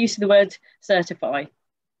naughty use of the word certify.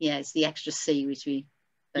 Yeah, it's the extra C which we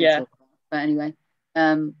don't talk about. But anyway,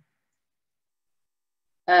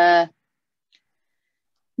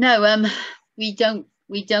 no, we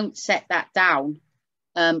don't set that down,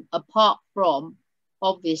 apart from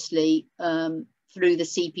obviously through the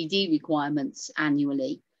CPD requirements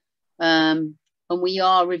annually, and we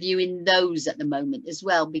are reviewing those at the moment as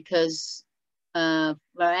well, because for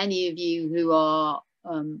any of you who are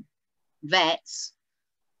vets,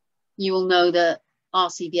 you will know that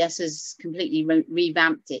RCVS has completely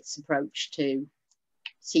revamped its approach to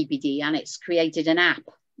CPD, and it's created an app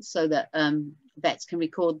so that vets can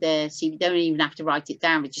record their CPD. They don't even have to write it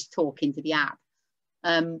down, they just talk into the app.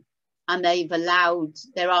 And they've allowed,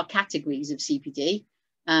 there are categories of CPD,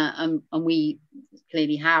 and we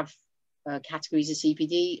clearly have categories of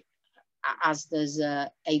CPD, as does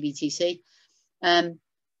ABTC.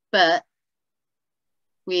 But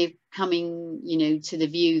we're coming, to the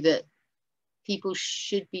view that people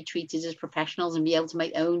should be treated as professionals and be able to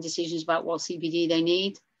make their own decisions about what CPD they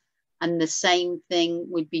need. And the same thing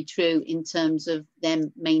would be true in terms of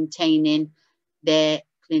them maintaining their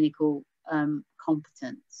clinical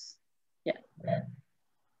competence.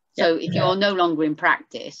 So if you're no longer in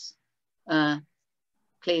practice,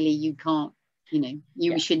 clearly you can't,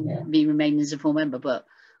 you shouldn't be remaining as a full member, but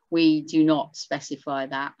we do not specify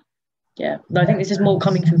that. Yeah, no, I think this is more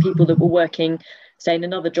coming from people that were working, say, in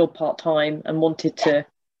another job part-time and wanted to,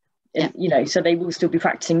 so they will still be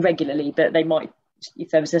practicing regularly, but they might, if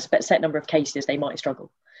there was a set number of cases, they might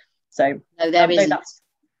struggle. So no, there isn't.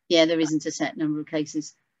 There isn't a set number of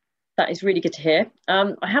cases. That is really good to hear.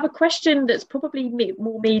 I have a question that's probably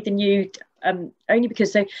more me than you, only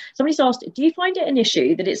because somebody's asked, do you find it an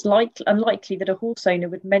issue that it's unlikely that a horse owner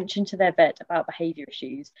would mention to their vet about behaviour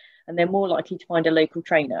issues, and they're more likely to find a local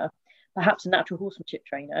trainer, perhaps a natural horsemanship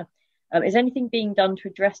trainer? Is anything being done to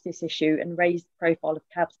address this issue and raise the profile of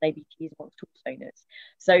cabs and ABTs amongst horse owners?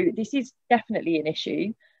 So this is definitely an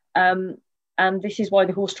issue. And this is why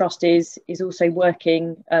the Horse Trust is also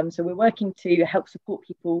working. So we're working to help support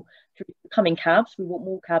people through becoming cabs. We want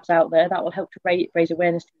more cabs out there. That will help to raise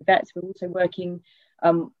awareness to the vets. We're also working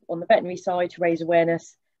on the veterinary side to raise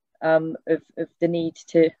awareness of the need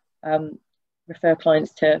to refer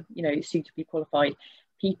clients to suitably qualified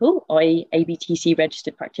people, i.e. ABTC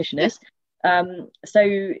registered practitioners.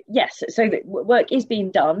 So yes, so the work is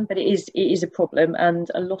being done, but it is a problem,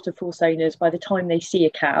 and a lot of horse owners, by the time they see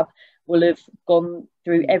a cab, will have gone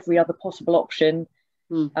through every other possible option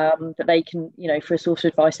that they can, for a source of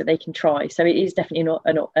advice that they can try. So it is definitely not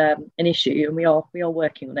an issue, and we are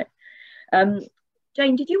working on it.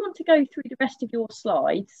 Jane, did you want to go through the rest of your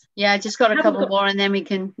slides? Yeah, I just got a couple more, and then we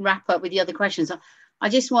can wrap up with the other questions. I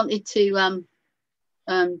just wanted to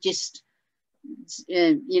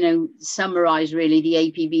summarize really the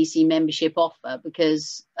APBC membership offer,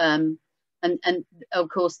 because and of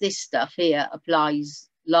course this stuff here applies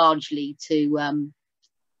largely to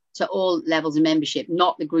to all levels of membership,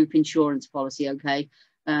 not the group insurance policy. Okay,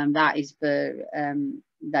 that is for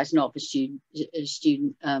that's not for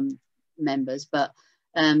student members, but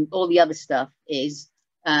all the other stuff is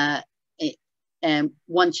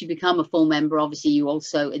once you become a full member, obviously you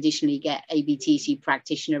also additionally get ABTC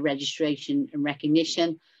practitioner registration and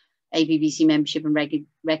recognition, APBC membership and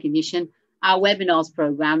recognition. Our webinars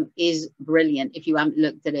program is brilliant. If you haven't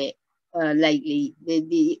looked at it lately,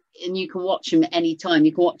 and you can watch them anytime.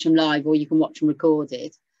 You can watch them live or you can watch them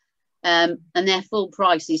recorded. And their full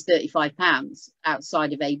price is £35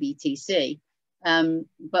 outside of ABTC.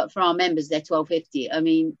 But for our members, they're £12.50. I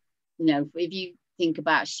mean, you know, if you think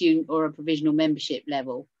about a student or a provisional membership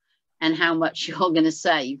level and how much you're going to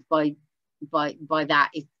save by that,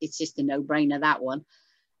 it's just a no-brainer, that one.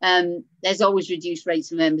 There's always reduced rates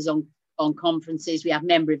for members on conferences. We have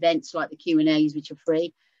member events like the Q&As, which are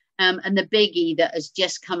free. And the biggie that has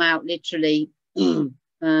just come out literally, I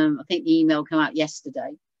think the email came out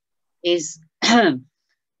yesterday, is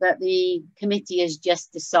that the committee has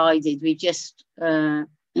just decided, we just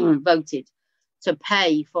voted to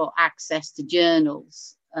pay for access to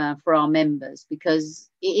journals for our members, because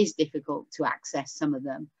it is difficult to access some of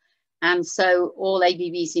them. And so all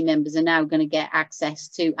ABBC members are now going to get access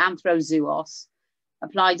to Anthrozoos,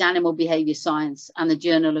 Applied Animal Behaviour Science, and the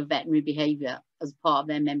Journal of Veterinary Behaviour as part of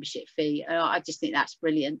their membership fee. I just think that's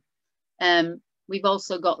brilliant. We've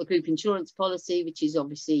also got the group insurance policy, which is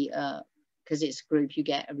obviously, because it's a group, you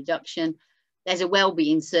get a reduction. There's a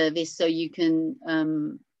wellbeing service, so you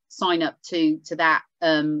can sign up to that.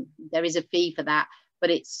 There is a fee for that, but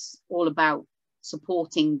it's all about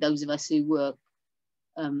supporting those of us who work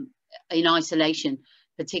in isolation,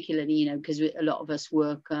 particularly, you know, because a lot of us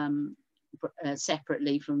work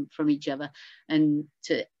separately from each other, and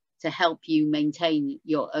to help you maintain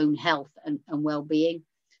your own health and well-being.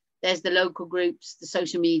 There's the local groups, the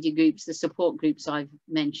social media groups, the support groups I've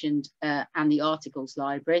mentioned, and the articles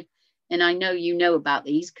library. And I know you know about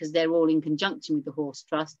these because they're all in conjunction with the Horse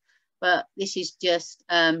Trust, but this is just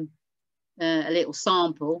a little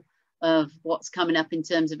sample of what's coming up in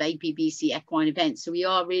terms of APBC equine events. So we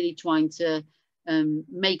are really trying to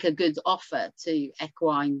make a good offer to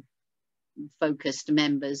equine focused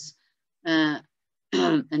members and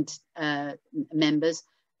members.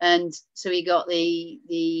 And so we got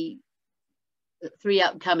the 3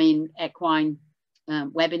 upcoming equine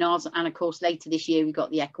webinars, and of course later this year we got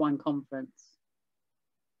the equine conference.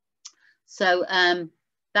 So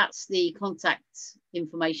that's the contact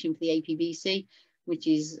information for the APBC, which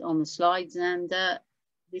is on the slides, and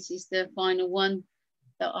this is the final one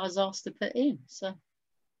that I was asked to put in. So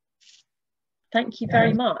thank you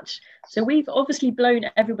very much. So we've obviously blown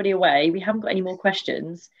everybody away. We haven't got any more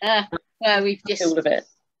questions. Well, we've just all of it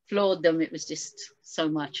floored them. It was just so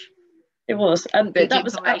much. It was, but that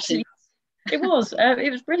was actually, it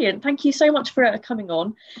was brilliant. Thank you so much for coming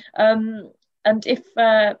on. And if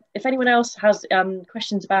anyone else has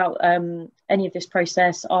questions about any of this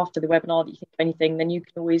process after the webinar, that you think of anything, then you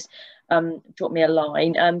can always drop me a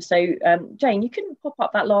line. Jane, you can pop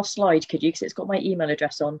up that last slide, could you? Because it's got my email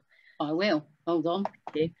address on. I will. Hold on.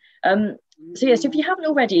 Thank you. So yes, if you haven't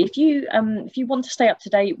already, if you want to stay up to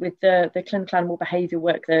date with the clinical animal behaviour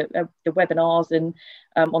work, the webinars and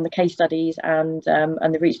on the case studies and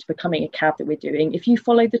the routes to becoming a CAB that we're doing, if you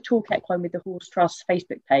follow the Talk Equine with the Horse Trust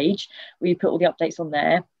Facebook page, we put all the updates on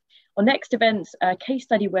there. Our next event's a case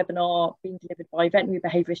study webinar being delivered by veterinary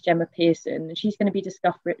behaviourist Gemma Pearson, and she's going to be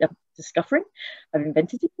discussing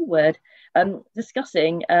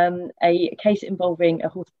a case involving a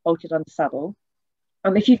horse bolted under saddle.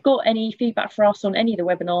 If you've got any feedback for us on any of the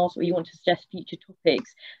webinars, or you want to suggest future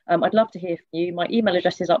topics, I'd love to hear from you. My email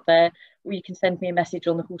address is up there, or you can send me a message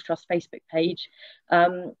on the Horse Trust Facebook page.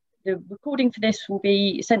 The recording for this will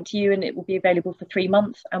be sent to you, and it will be available for 3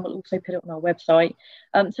 months, and we'll also put it on our website.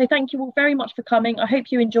 So thank you all very much for coming. I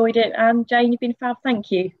hope you enjoyed it, and Jane, you've been fab. Thank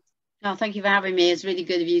you. Oh, thank you for having me. It's really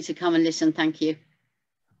good of you to come and listen. Thank you.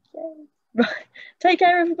 Right. Take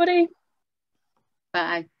care, everybody.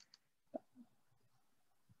 Bye.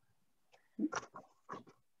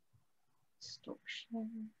 Stop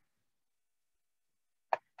sharing.